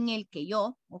tiempo en el que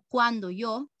yo, o cuando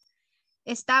yo,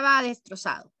 estaba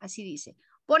destrozado, así dice.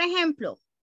 Por ejemplo,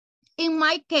 in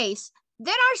my case,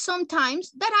 there are some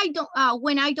times that I don't,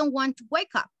 when I don't want to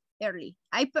wake up early.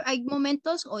 Hay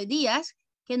momentos o días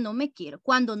que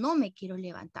cuando no me quiero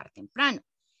levantar temprano.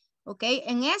 ¿Ok?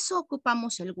 En eso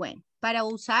ocupamos el when, para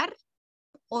usar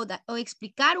o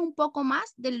explicar un poco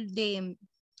más de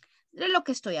lo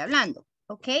que estoy hablando.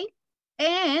 ¿Ok?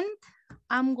 And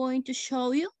I'm going to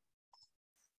show you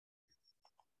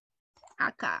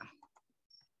acá.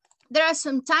 There are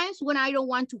some times when I don't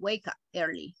want to wake up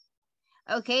early.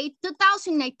 Okay,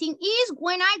 2019 is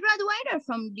when I graduated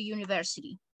from the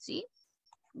university. ¿Sí?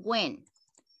 When.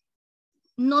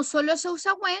 No solo se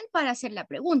usa when para hacer la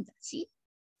pregunta, ¿sí?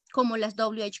 Como las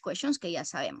WH questions que ya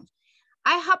sabemos.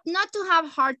 I hope not to have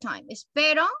hard time.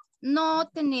 Espero no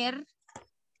tener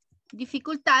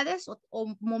dificultades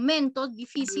o momentos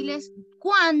difíciles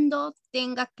cuando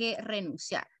tenga que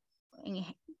renunciar.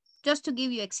 Just to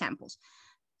give you examples.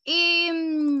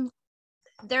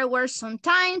 There were some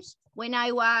times when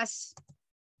I was,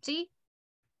 ¿sí?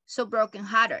 So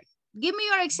broken-hearted. Give me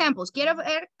your examples. Quiero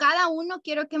ver cada uno,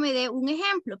 quiero que me dé un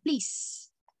ejemplo,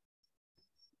 please.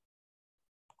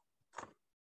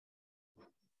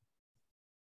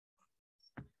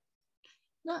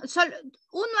 No, solo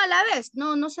uno a la vez.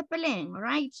 No, no se peleen, all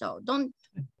right? So don't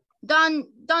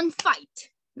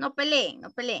fight. No peleen,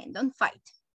 don't fight.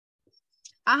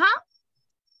 Ajá.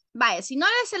 Vaya, si no,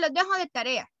 se los dejo de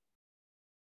tarea.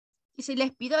 Y si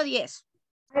les pido 10.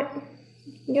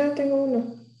 Yo tengo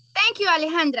uno. Thank you,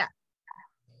 Alejandra.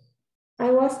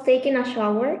 I was taking a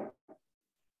shower.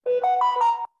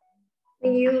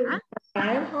 When you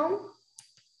arrive home?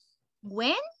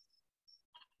 When?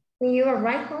 When you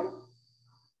arrive home?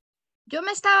 Yo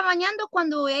me estaba bañando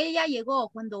cuando ella llegó,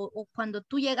 cuando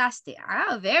tú llegaste.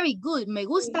 Ah, very good. Me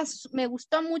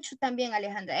gustó mucho también,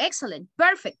 Alejandra. Excellent.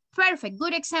 Perfect.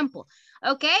 Good example.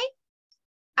 Okay.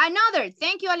 Another.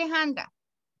 Thank you, Alejandra.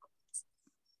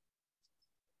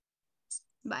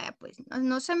 Vaya, pues,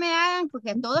 no se me hagan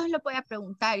porque a todos lo voy a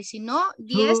preguntar. Y si no,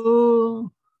 10.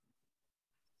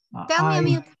 Tell me,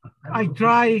 amigo. I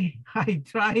try. I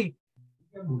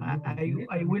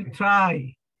will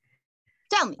try.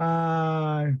 Tell me.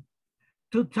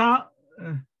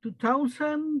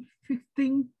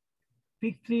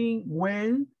 2015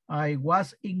 when I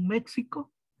was in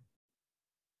Mexico.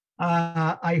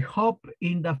 I hope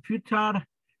in the future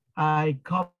I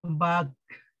come back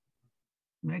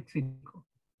Mexico.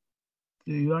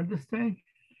 Do you understand?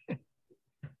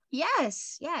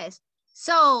 Yes.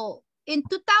 So in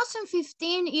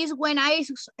 2015 is when I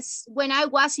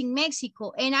was in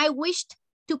Mexico and I wished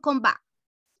to come back.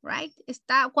 Right?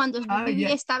 Cuando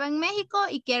estaba en México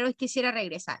y quisiera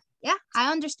regresar. Yeah,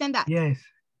 I understand that. Yes.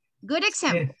 Good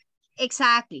example. Yes.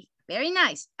 Exactly. Very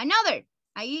nice. Another.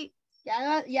 Ahí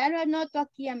ya lo anoto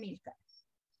aquí, Amilcar.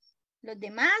 Los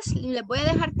demás les voy a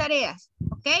dejar tareas.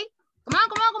 ¿Ok? Come on.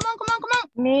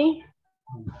 Me.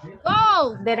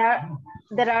 Go. There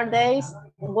are days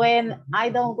when I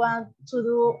don't want to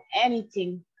do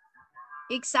anything.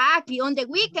 Exactly, on the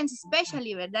weekends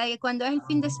especially, ¿verdad? Cuando es el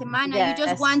fin de semana, yes. You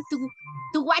just want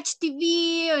to watch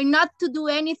TV or not to do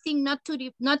anything, not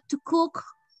to cook,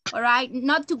 all right?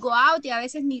 Not to go out, y a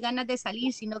veces ni ganas de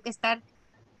salir, sino que estar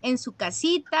en su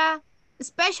casita,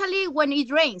 especially when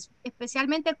it rains,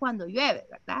 especialmente cuando llueve,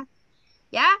 ¿verdad?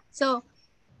 Yeah, so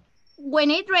when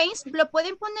it rains, lo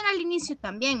pueden poner al inicio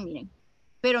también, miren,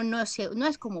 pero no es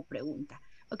como pregunta.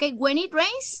 Okay, when it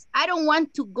rains, I don't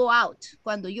want to go out.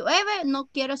 Cuando llueve, no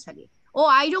quiero salir. O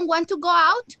I don't want to go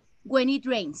out when it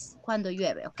rains. Cuando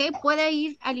llueve, okay? Puede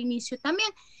ir al inicio también.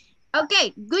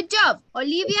 Okay, good job.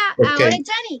 Olivia, okay. Ahora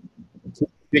Jenny.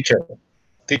 Teacher.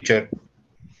 Tell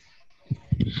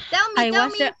me.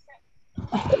 Jenny,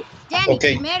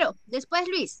 okay. Primero, después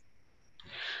Luis.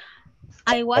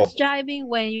 I was driving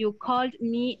when you called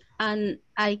me and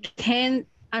I can't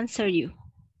answer you.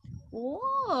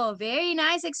 Oh, very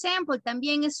nice example.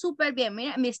 También es súper bien.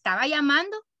 Mira, me estaba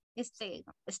llamando,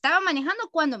 estaba manejando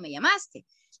cuando me llamaste.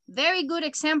 Very good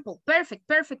example. Perfect.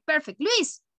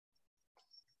 Luis.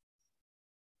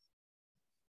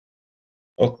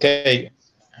 Okay.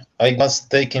 I was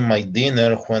taking my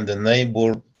dinner when the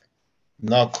neighbor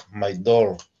knocked my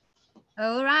door.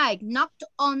 All right. Knocked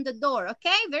on the door.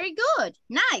 Okay, very good.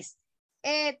 Nice.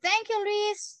 Thank you,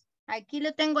 Luis. Aquí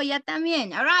lo tengo ya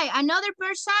también. All right, another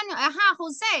person. Ajá,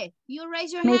 José, you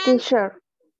raise your hand. Teacher.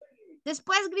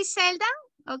 Después Griselda,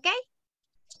 okay.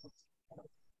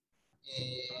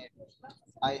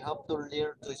 I hope to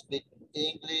learn to speak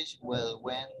English well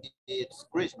when it's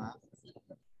Christmas.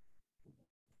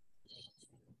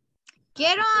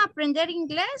 Quiero aprender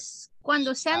inglés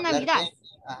cuando sea Navidad.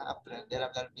 Aprender a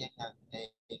hablar bien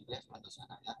inglés cuando sea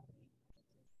Navidad.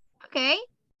 Okay.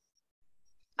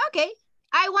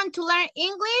 I want to learn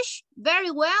English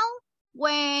very well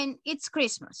when it's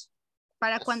Christmas.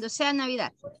 Para cuando sea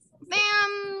Navidad.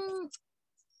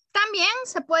 También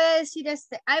se puede decir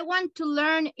I want to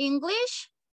learn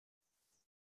English.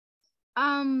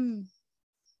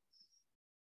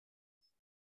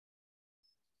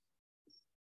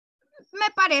 Me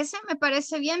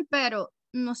parece bien, pero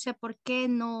no sé por qué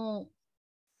no.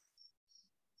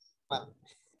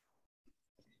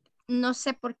 No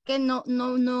sé por qué no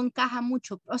encaja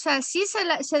mucho. O sea, sí se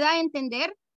da a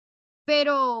entender,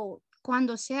 pero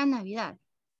cuando sea Navidad.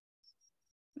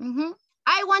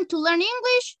 I want to learn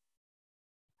English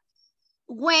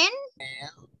when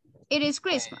it is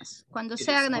Christmas. Cuando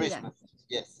sea Navidad.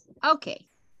 Yes. Okay.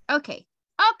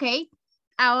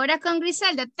 Ahora con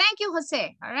Griselda. Thank you,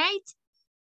 José. All right.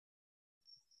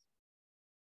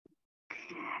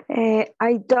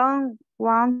 I don't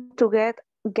want to get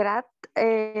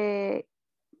when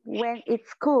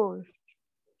it's cold.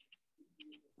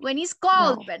 When it's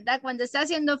cold, no. ¿Verdad? Cuando está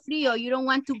haciendo frío, you don't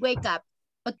want to wake up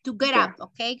or to get up,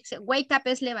 okay? So, wake up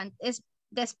es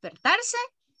despertarse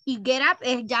y get up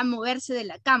es ya moverse de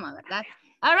la cama, ¿verdad?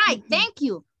 All right, thank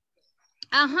you.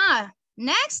 Ajá.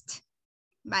 Next.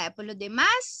 Vaya, por los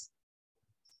demás.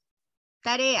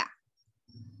 Tarea.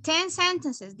 10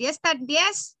 sentences. 10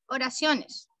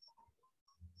 oraciones.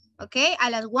 Ok. A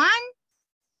las 1.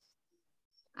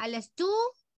 A las 2.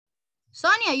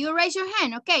 Sonia, you raise your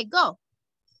hand. Okay, go.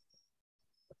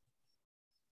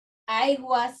 I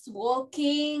was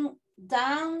walking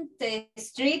down the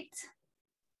street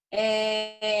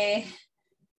when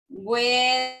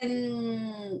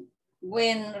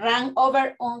ran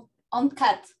over on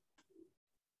cat.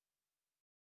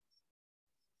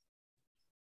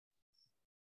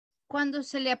 Cuando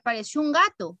se le apareció un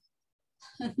gato.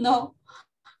 No.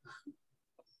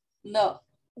 No.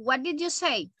 What did you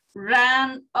say?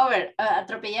 Ran over,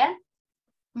 atropellar.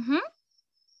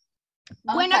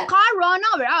 When a car run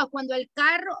over, cuando el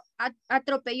carro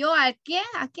atropelló ¿a qué?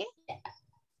 ¿A qué?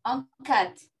 On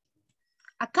cat.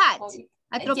 A cat.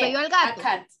 Atropelló al gato. A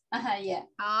cat. Yeah.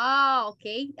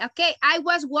 Okay. Okay. I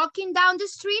was walking down the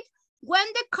street when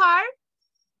the car.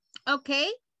 Okay.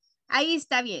 Ahí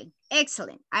está bien.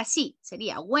 Excellent. Así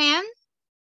sería. When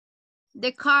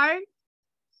the car.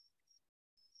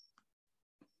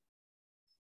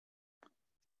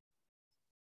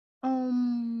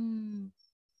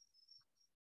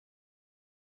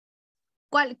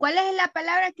 ¿Cuál es la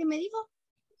palabra que me dijo?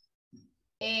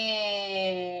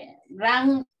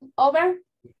 Run over.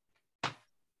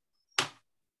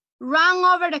 Run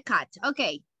over the cat.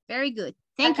 Okay, very good.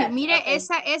 Thank you. Mire, okay.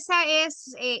 esa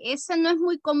no es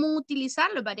muy común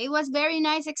utilizarlo, but it was very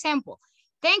nice example.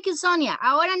 Thank you, Sonia.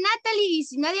 Ahora, Natalie, y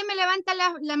si nadie me levanta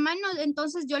la mano,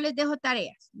 entonces yo les dejo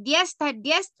tareas. 10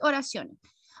 oraciones.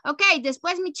 Okay,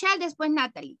 después Michelle, después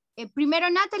Natalie. Primero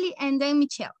Natalie and then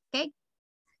Michelle, okay?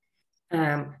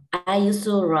 I used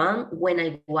to run when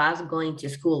I was going to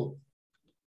school.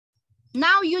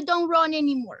 Now you don't run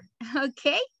anymore,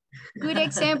 okay? Good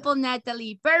example,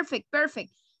 Natalie. Perfect, perfect.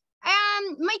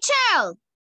 Michelle.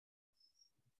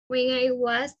 When I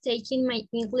was taking my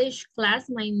English class,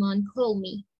 my mom called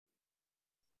me.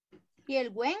 ¿Y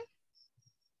el when?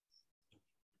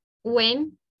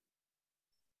 When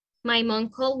my mom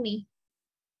called me.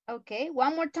 Okay,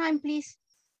 one more time, please.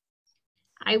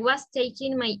 I was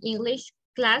taking my English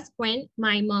class when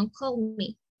my mom called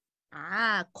me.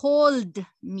 Called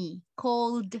me.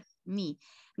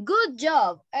 Good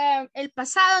job. El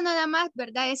pasado nada más,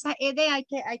 ¿verdad? Esa ED hay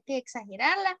que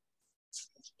exagerarla.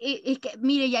 Y que,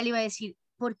 mire, ya le iba a decir,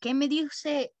 ¿por qué me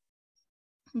dice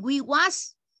we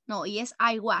was? No, y es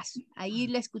I was. Ahí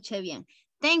le escuché bien.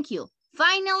 Thank you.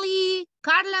 Finally,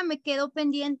 Carla me quedó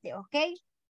pendiente, ¿ok?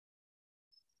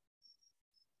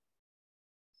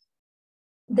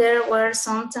 There were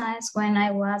some times when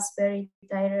I was very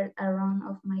tired around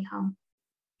of my home.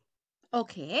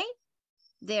 Okay.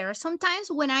 There are some times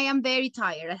when I am very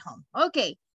tired at home.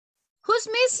 Okay. Who's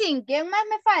missing? ¿Quién más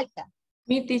me falta?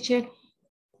 Me, teacher.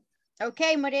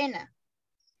 Okay, Morena.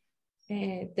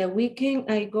 The weekend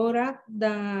I got up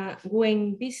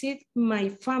when visit my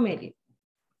family.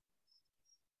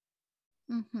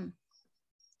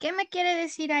 ¿Qué me quiere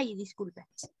decir ahí? Disculpe.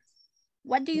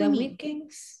 What do you mean?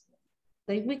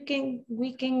 The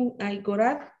weekend I got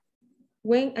up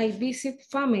when I visit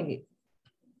family.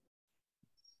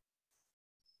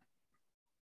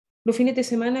 Los fines de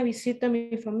semana visito a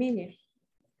mi familia.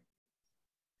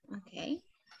 Okay.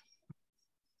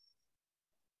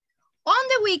 On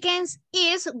the weekends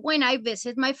is when I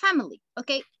visit my family.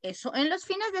 Okay, eso en los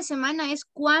fines de semana es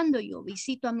cuando yo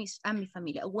visito a mi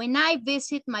familia. When I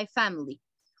visit my family.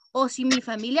 O si mi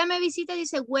familia me visita,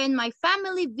 dice when my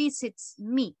family visits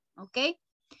me. Okay.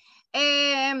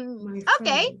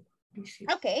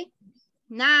 Okay.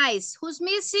 Nice. Who's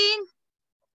missing?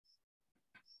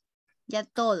 Ya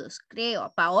todos,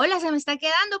 creo. Paola se me está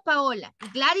quedando, Paola. Y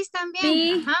Gladys también.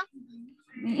 Sí.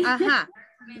 Ajá.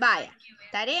 Vaya.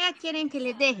 Tarea quieren que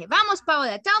les deje. Vamos,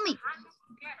 Paola. Tell me.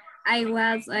 I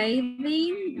was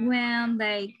eating when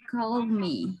they called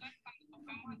me.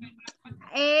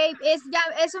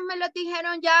 Eso me lo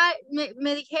dijeron ya.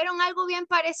 Me dijeron algo bien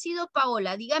parecido,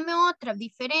 Paola. Dígame otra,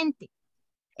 diferente.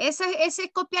 Ese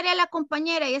copiaré a la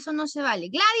compañera y eso no se vale.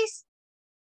 Gladys.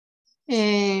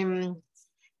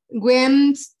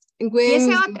 When y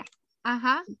esa otra.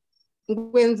 Ajá.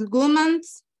 When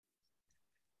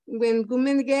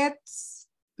women gets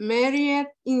married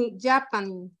in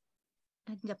Japan.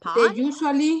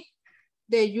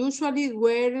 They usually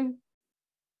wear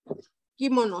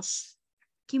kimonos.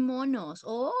 Kimonos.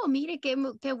 Oh, mire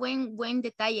qué buen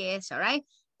detalle es, all right?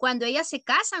 Cuando ellas se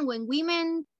casan, when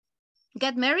women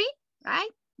get married,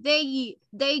 right? They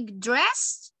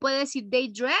dress, puede decir they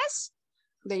dress.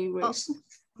 They dress.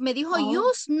 Me dijo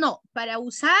use, no, para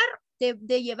usar,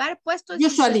 de llevar puestos.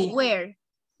 Usually. Wear.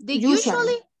 They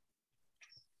usually.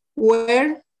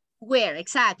 Wear. Wear,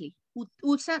 exactly.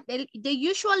 They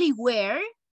usually wear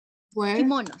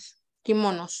kimonos.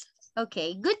 Kimonos.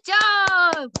 Okay, good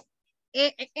job.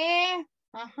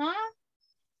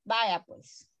 Vaya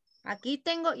pues. Aquí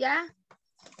tengo ya.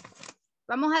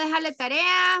 Vamos a dejarle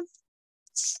tarea.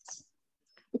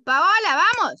 Paola,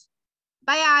 vamos.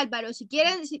 Vaya Álvaro, si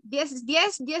quieren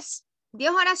 10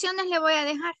 oraciones le voy a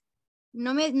dejar.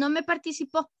 No me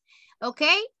participó. Ok.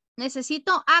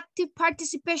 Necesito active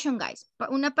participation, guys.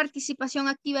 Una participación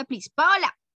activa, please.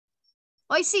 Paola.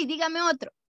 Hoy sí, dígame otro.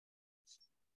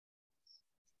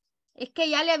 Es que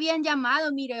ya le habían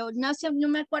llamado, mire, no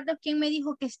me acuerdo quién me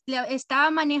dijo que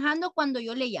estaba manejando cuando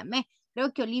yo le llamé.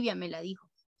 Creo que Olivia me la dijo.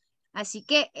 Así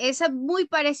que esa es muy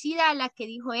parecida a la que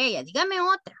dijo ella. Dígame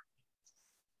otra.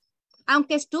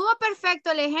 Aunque estuvo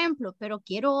perfecto el ejemplo, pero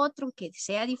quiero otro que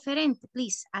sea diferente.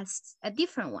 Please, a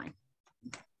different one.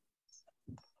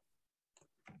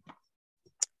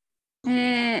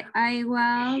 I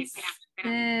was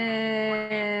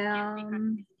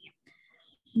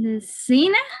the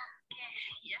cine.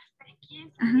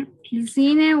 The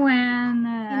cine when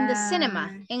in the cinema,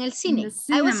 en el cine.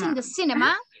 I was in the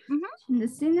cinema. In the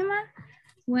cinema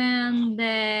when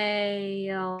they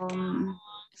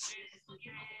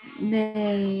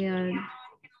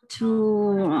to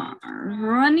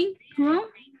running room.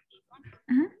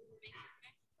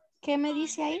 ¿Qué me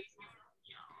dice ahí?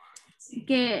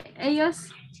 Que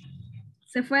ellos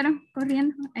se fueron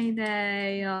corriendo y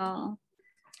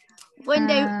when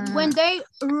they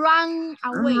run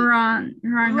away. Run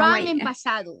away. En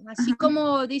pasado. Así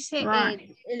como dice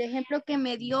el ejemplo que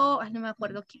me dio, no me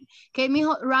acuerdo quién, que me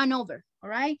dijo run over. All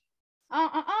right.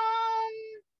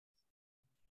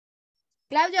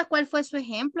 Claudia, ¿cuál fue su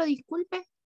ejemplo? Disculpe.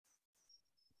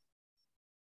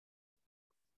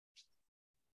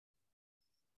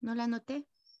 No la anoté.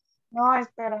 No,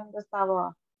 espera, ¿dónde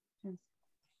estaba?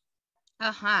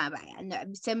 Ajá, vaya, no,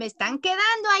 se me están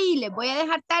quedando ahí, les voy a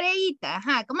dejar tareita.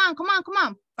 Ajá, come on.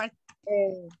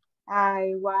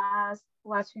 I was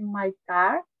washing my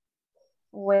car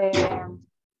when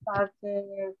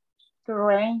started to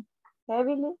rain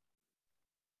heavily.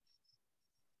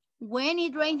 When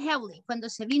it rained heavily, cuando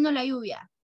se vino la lluvia.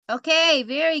 Okay,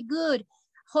 very good.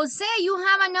 Jose, you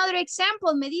have another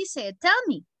example, me dice, tell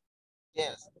me.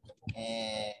 Yes,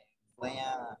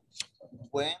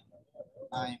 when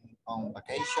I'm on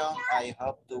vacation, I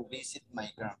hope to visit my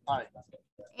grandparents.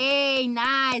 Hey,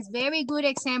 nice, very good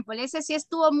example. Ese sí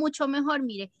estuvo mucho mejor,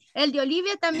 mire. El de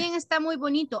Olivia también está muy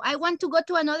bonito. I want to go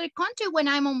to another country when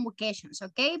I'm on vacations,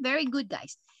 okay? Very good,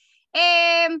 guys.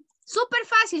 Súper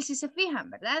fácil si se fijan,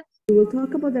 ¿verdad? We will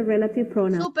talk about the relative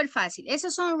pronouns. Súper fácil.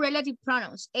 Esos son relative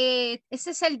pronouns.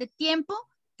 Ese es el de tiempo.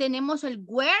 Tenemos el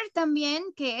where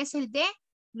también, que es el de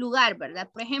lugar, ¿verdad?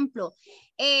 Por ejemplo,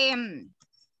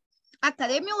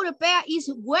 Academia Europea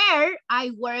is where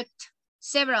I worked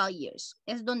several years.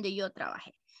 Es donde yo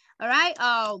trabajé. All right.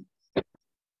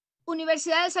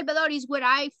 Universidad de El Salvador is where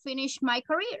I finished my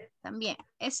career. También.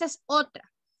 Esa es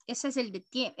otra. Ese es el de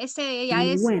tiempo. Ese ya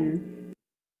es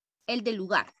el de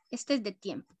lugar. Este es de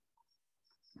tiempo.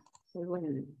 Help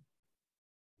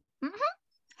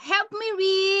me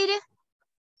read.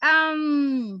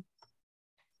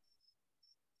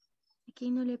 Aquí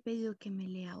no le he pedido que me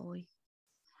lea hoy.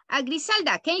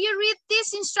 Griselda, can you read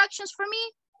these instructions for me?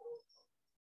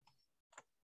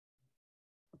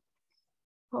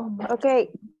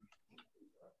 Okay.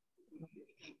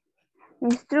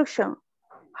 Instruction.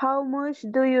 How much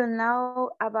do you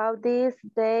know about these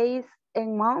days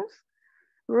and months?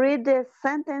 Read the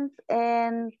sentence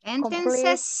and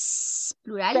sentences,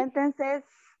 plural. Sentences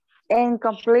and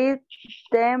complete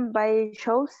them by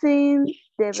choosing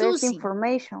the best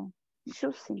information.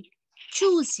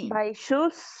 Choosing. By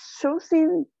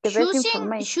choosing the best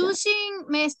information. Choosing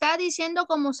me está diciendo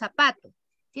como zapato.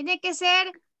 Tiene que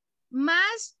ser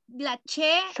más la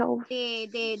che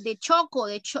de choco,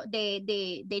 de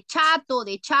chato,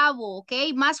 de chavo, ¿ok?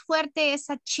 Más fuerte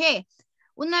esa che.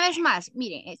 Una vez más,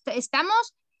 miren,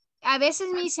 estamos, a veces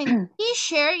me dicen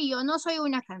t-shirt y yo no soy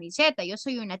una camiseta, yo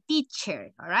soy una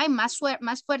teacher, all right? Más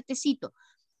fuertecito.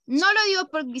 No lo digo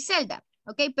por Griselda,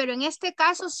 ¿ok? Pero en este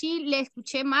caso sí le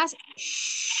escuché más,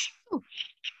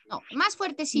 no, más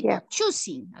fuertecito, yeah.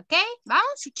 Choosing, ¿ok?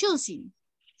 Vamos, choosing.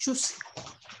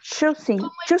 Choosing.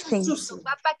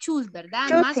 Papa choose, ¿verdad?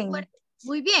 Choosing. Más fuerte.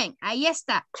 Muy bien, ahí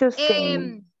está.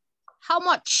 How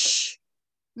much?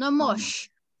 No mosh.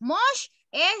 Mosh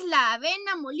es la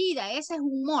avena molida, ese es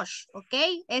un mosh, ¿ok?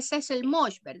 Ese es el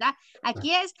mosh, ¿verdad?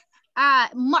 Aquí es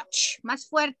much, más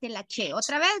fuerte la che.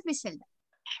 Otra vez, Griselda.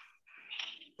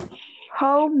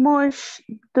 How much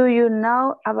do you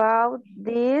know about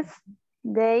these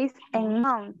days and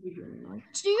months?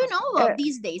 Do you know about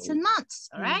these days and months?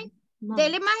 All right.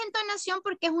 Dele más entonación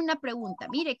porque es una pregunta.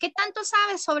 Mire, ¿qué tanto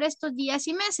sabes sobre estos días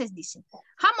y meses? Dice.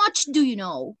 How much do you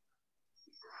know?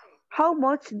 How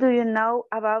much do you know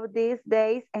about these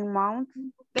days and months?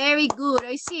 Very good.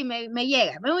 Hoy sí, me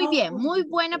llega. Muy bien. Muy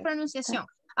buena pronunciación.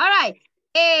 All right.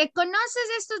 ¿Conoces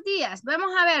estos días?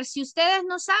 Vamos a ver. Si ustedes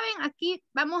no saben, aquí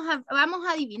vamos a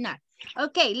adivinar.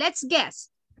 Ok, let's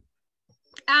guess.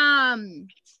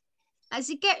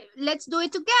 Así que, let's do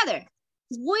it together.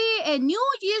 A New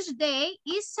Year's Day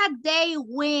is a day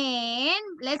when,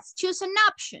 let's choose an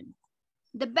option.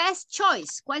 The best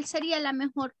choice. ¿Cuál sería la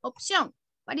mejor opción?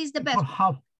 What is the best?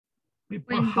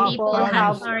 People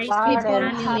have family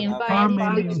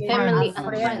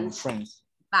and friends.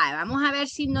 Vale, vamos a ver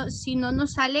si no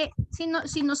nos sale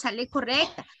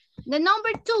correcta. The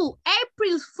number 2,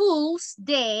 April Fool's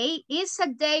Day is a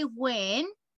day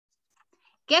when.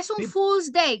 ¿Qué es un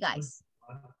Fool's Day, guys?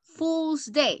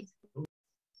 Fool's Day.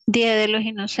 Día de los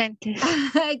Inocentes.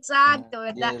 Exacto,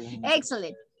 ¿verdad?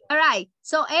 Excellent. All right.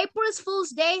 So April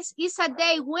Fool's Day is a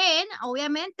day when,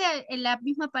 obviamente en la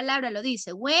misma palabra lo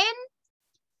dice, when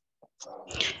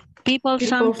people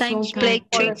sometimes play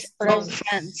tricks on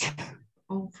friends.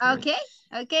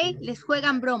 Okay, les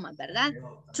juegan bromas, ¿verdad?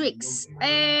 Tricks.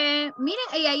 Miren,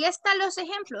 y ahí están los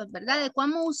ejemplos, ¿verdad? De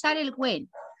cómo usar el when.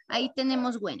 Ahí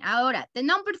tenemos when. Ahora, the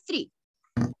number 3.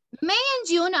 May and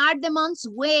June are the months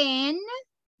when.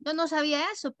 Yo no sabía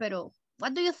eso, pero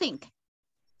what do you think?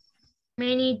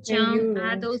 Many young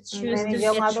adults choose to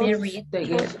get married.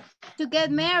 To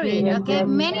get married, okay?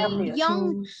 Many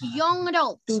young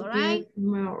adults, all right?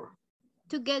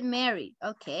 To get married,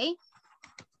 okay.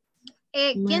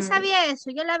 ¿Quién sabía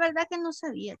eso? Yo la verdad que no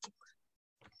sabía, chicos.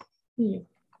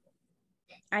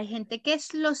 Hay gente que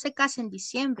se casa en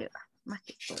diciembre, más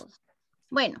que todo.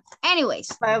 Bueno, anyways.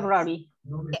 February.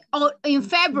 In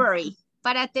February.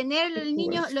 Para tener los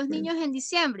niños en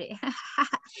diciembre.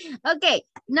 Ok,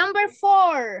 number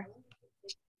 4.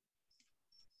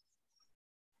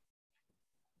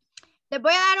 Les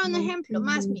voy a dar un ejemplo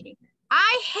más, miren.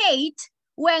 I hate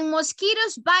when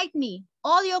mosquitoes bite me.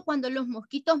 Odio cuando los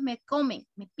mosquitos me comen,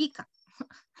 me pican.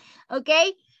 Ok,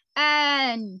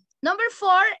 and number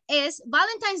 4 is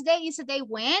Valentine's Day is a day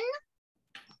when?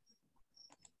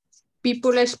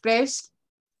 People express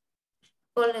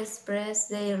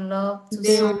their love to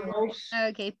someone.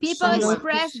 Okay, people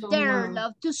express their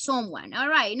love to someone. All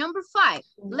right, number 5.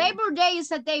 Labor Day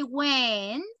is a day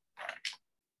when?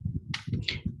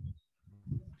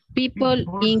 People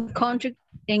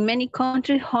in many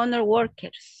countries honor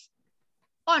workers.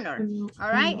 Honor. All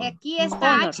right, aquí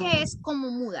esta H es como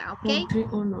muda, okay?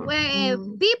 People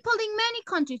in many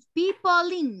countries,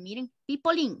 people in many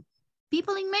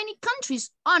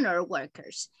countries honor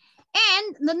workers.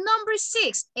 And the number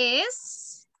 6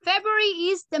 is February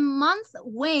is the month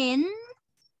when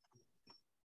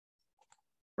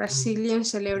Brazilian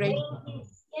celebrate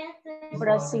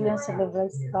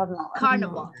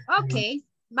Carnival. Okay,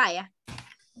 vaya.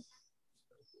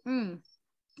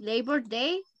 Labor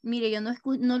Day. Mire, yo no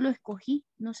lo escogí.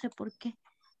 No sé por qué.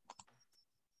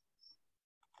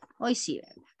 Hoy sí,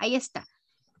 ¿verdad? Ahí está.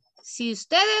 Si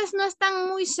ustedes no están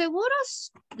muy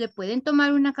seguros, le pueden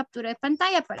tomar una captura de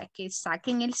pantalla para que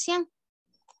saquen el 100.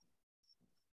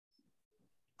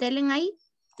 Denle ahí,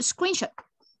 screenshot.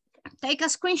 Take a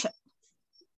screenshot.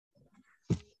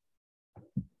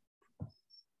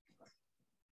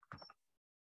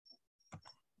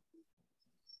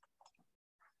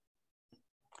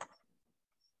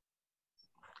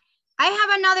 I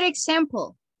have another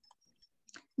example.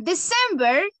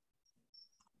 December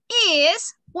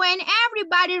is when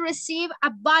everybody receive a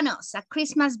bonus, a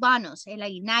Christmas bonus, el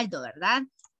aguinaldo, ¿verdad?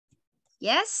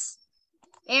 Yes?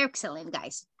 Excellent,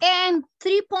 guys. And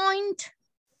 3.5,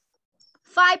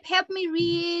 help me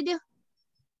read.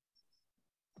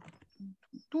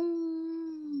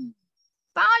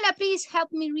 Paola, please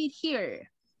help me read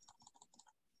here.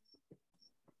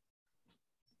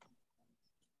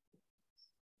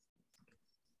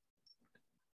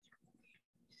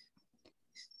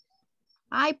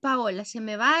 Ay, Paola, se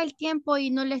me va el tiempo y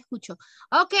no le escucho.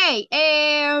 Ok,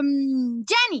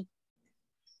 Jenny.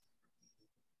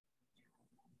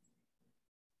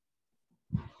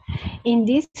 In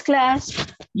this class,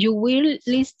 you will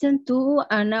listen to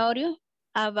an audio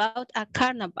about a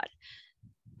carnival.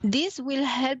 This will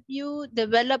help you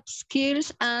develop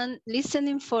skills and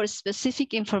listening for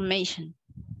specific information.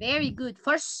 Very good.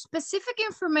 For specific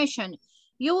information,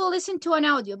 you will listen to an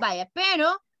audio. Vaya,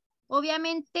 pero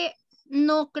obviamente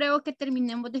no creo que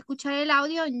terminemos de escuchar el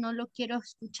audio. No lo quiero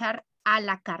escuchar a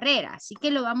la carrera. Así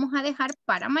que lo vamos a dejar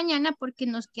para mañana porque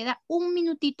nos queda un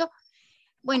minutito.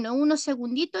 Bueno, unos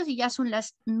segunditos y ya son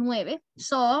las 9.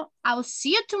 So, I'll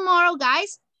see you tomorrow,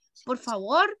 guys. Por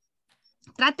favor,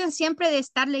 traten siempre de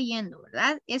estar leyendo,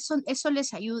 ¿verdad? Eso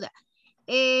les ayuda.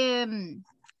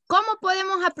 ¿Cómo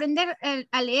podemos aprender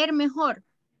a leer mejor?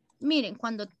 Miren,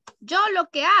 cuando yo lo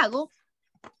que hago,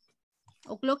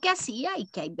 o lo que hacía, y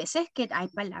que hay veces que hay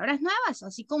palabras nuevas,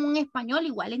 así como en español,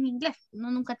 igual en inglés,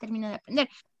 uno nunca termina de aprender.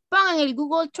 Pongan el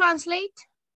Google Translate.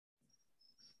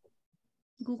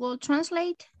 Google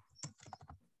Translate.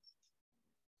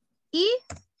 Y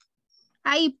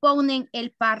ahí ponen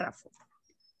el párrafo.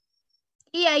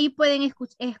 Y ahí pueden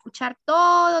escuchar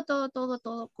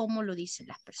todo como lo dicen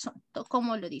las personas, todo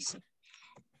como lo dicen.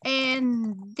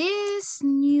 And this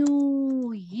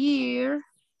new year,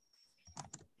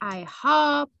 I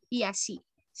hope, y así.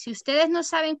 Si ustedes no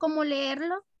saben cómo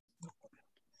leerlo,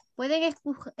 pueden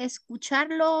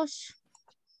escucharlos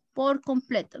por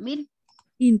completo. Miren.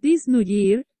 In this new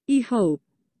year, I hope.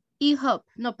 I hope.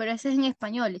 No, pero ese es en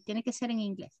español. Tiene que ser en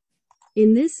inglés.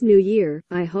 In this new year,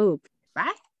 I hope.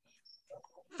 ¿Va?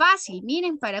 Fácil.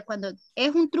 Miren, para cuando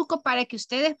es un truco para que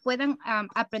ustedes puedan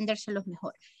aprendérselos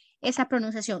mejor. Esa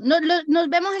pronunciación. Nos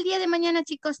vemos el día de mañana,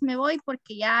 chicos. Me voy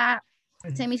porque ya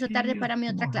se me hizo tarde para mi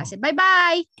otra clase. Bye,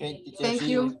 bye. Thank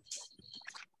you.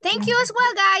 Thank you as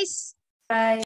well, guys. Bye.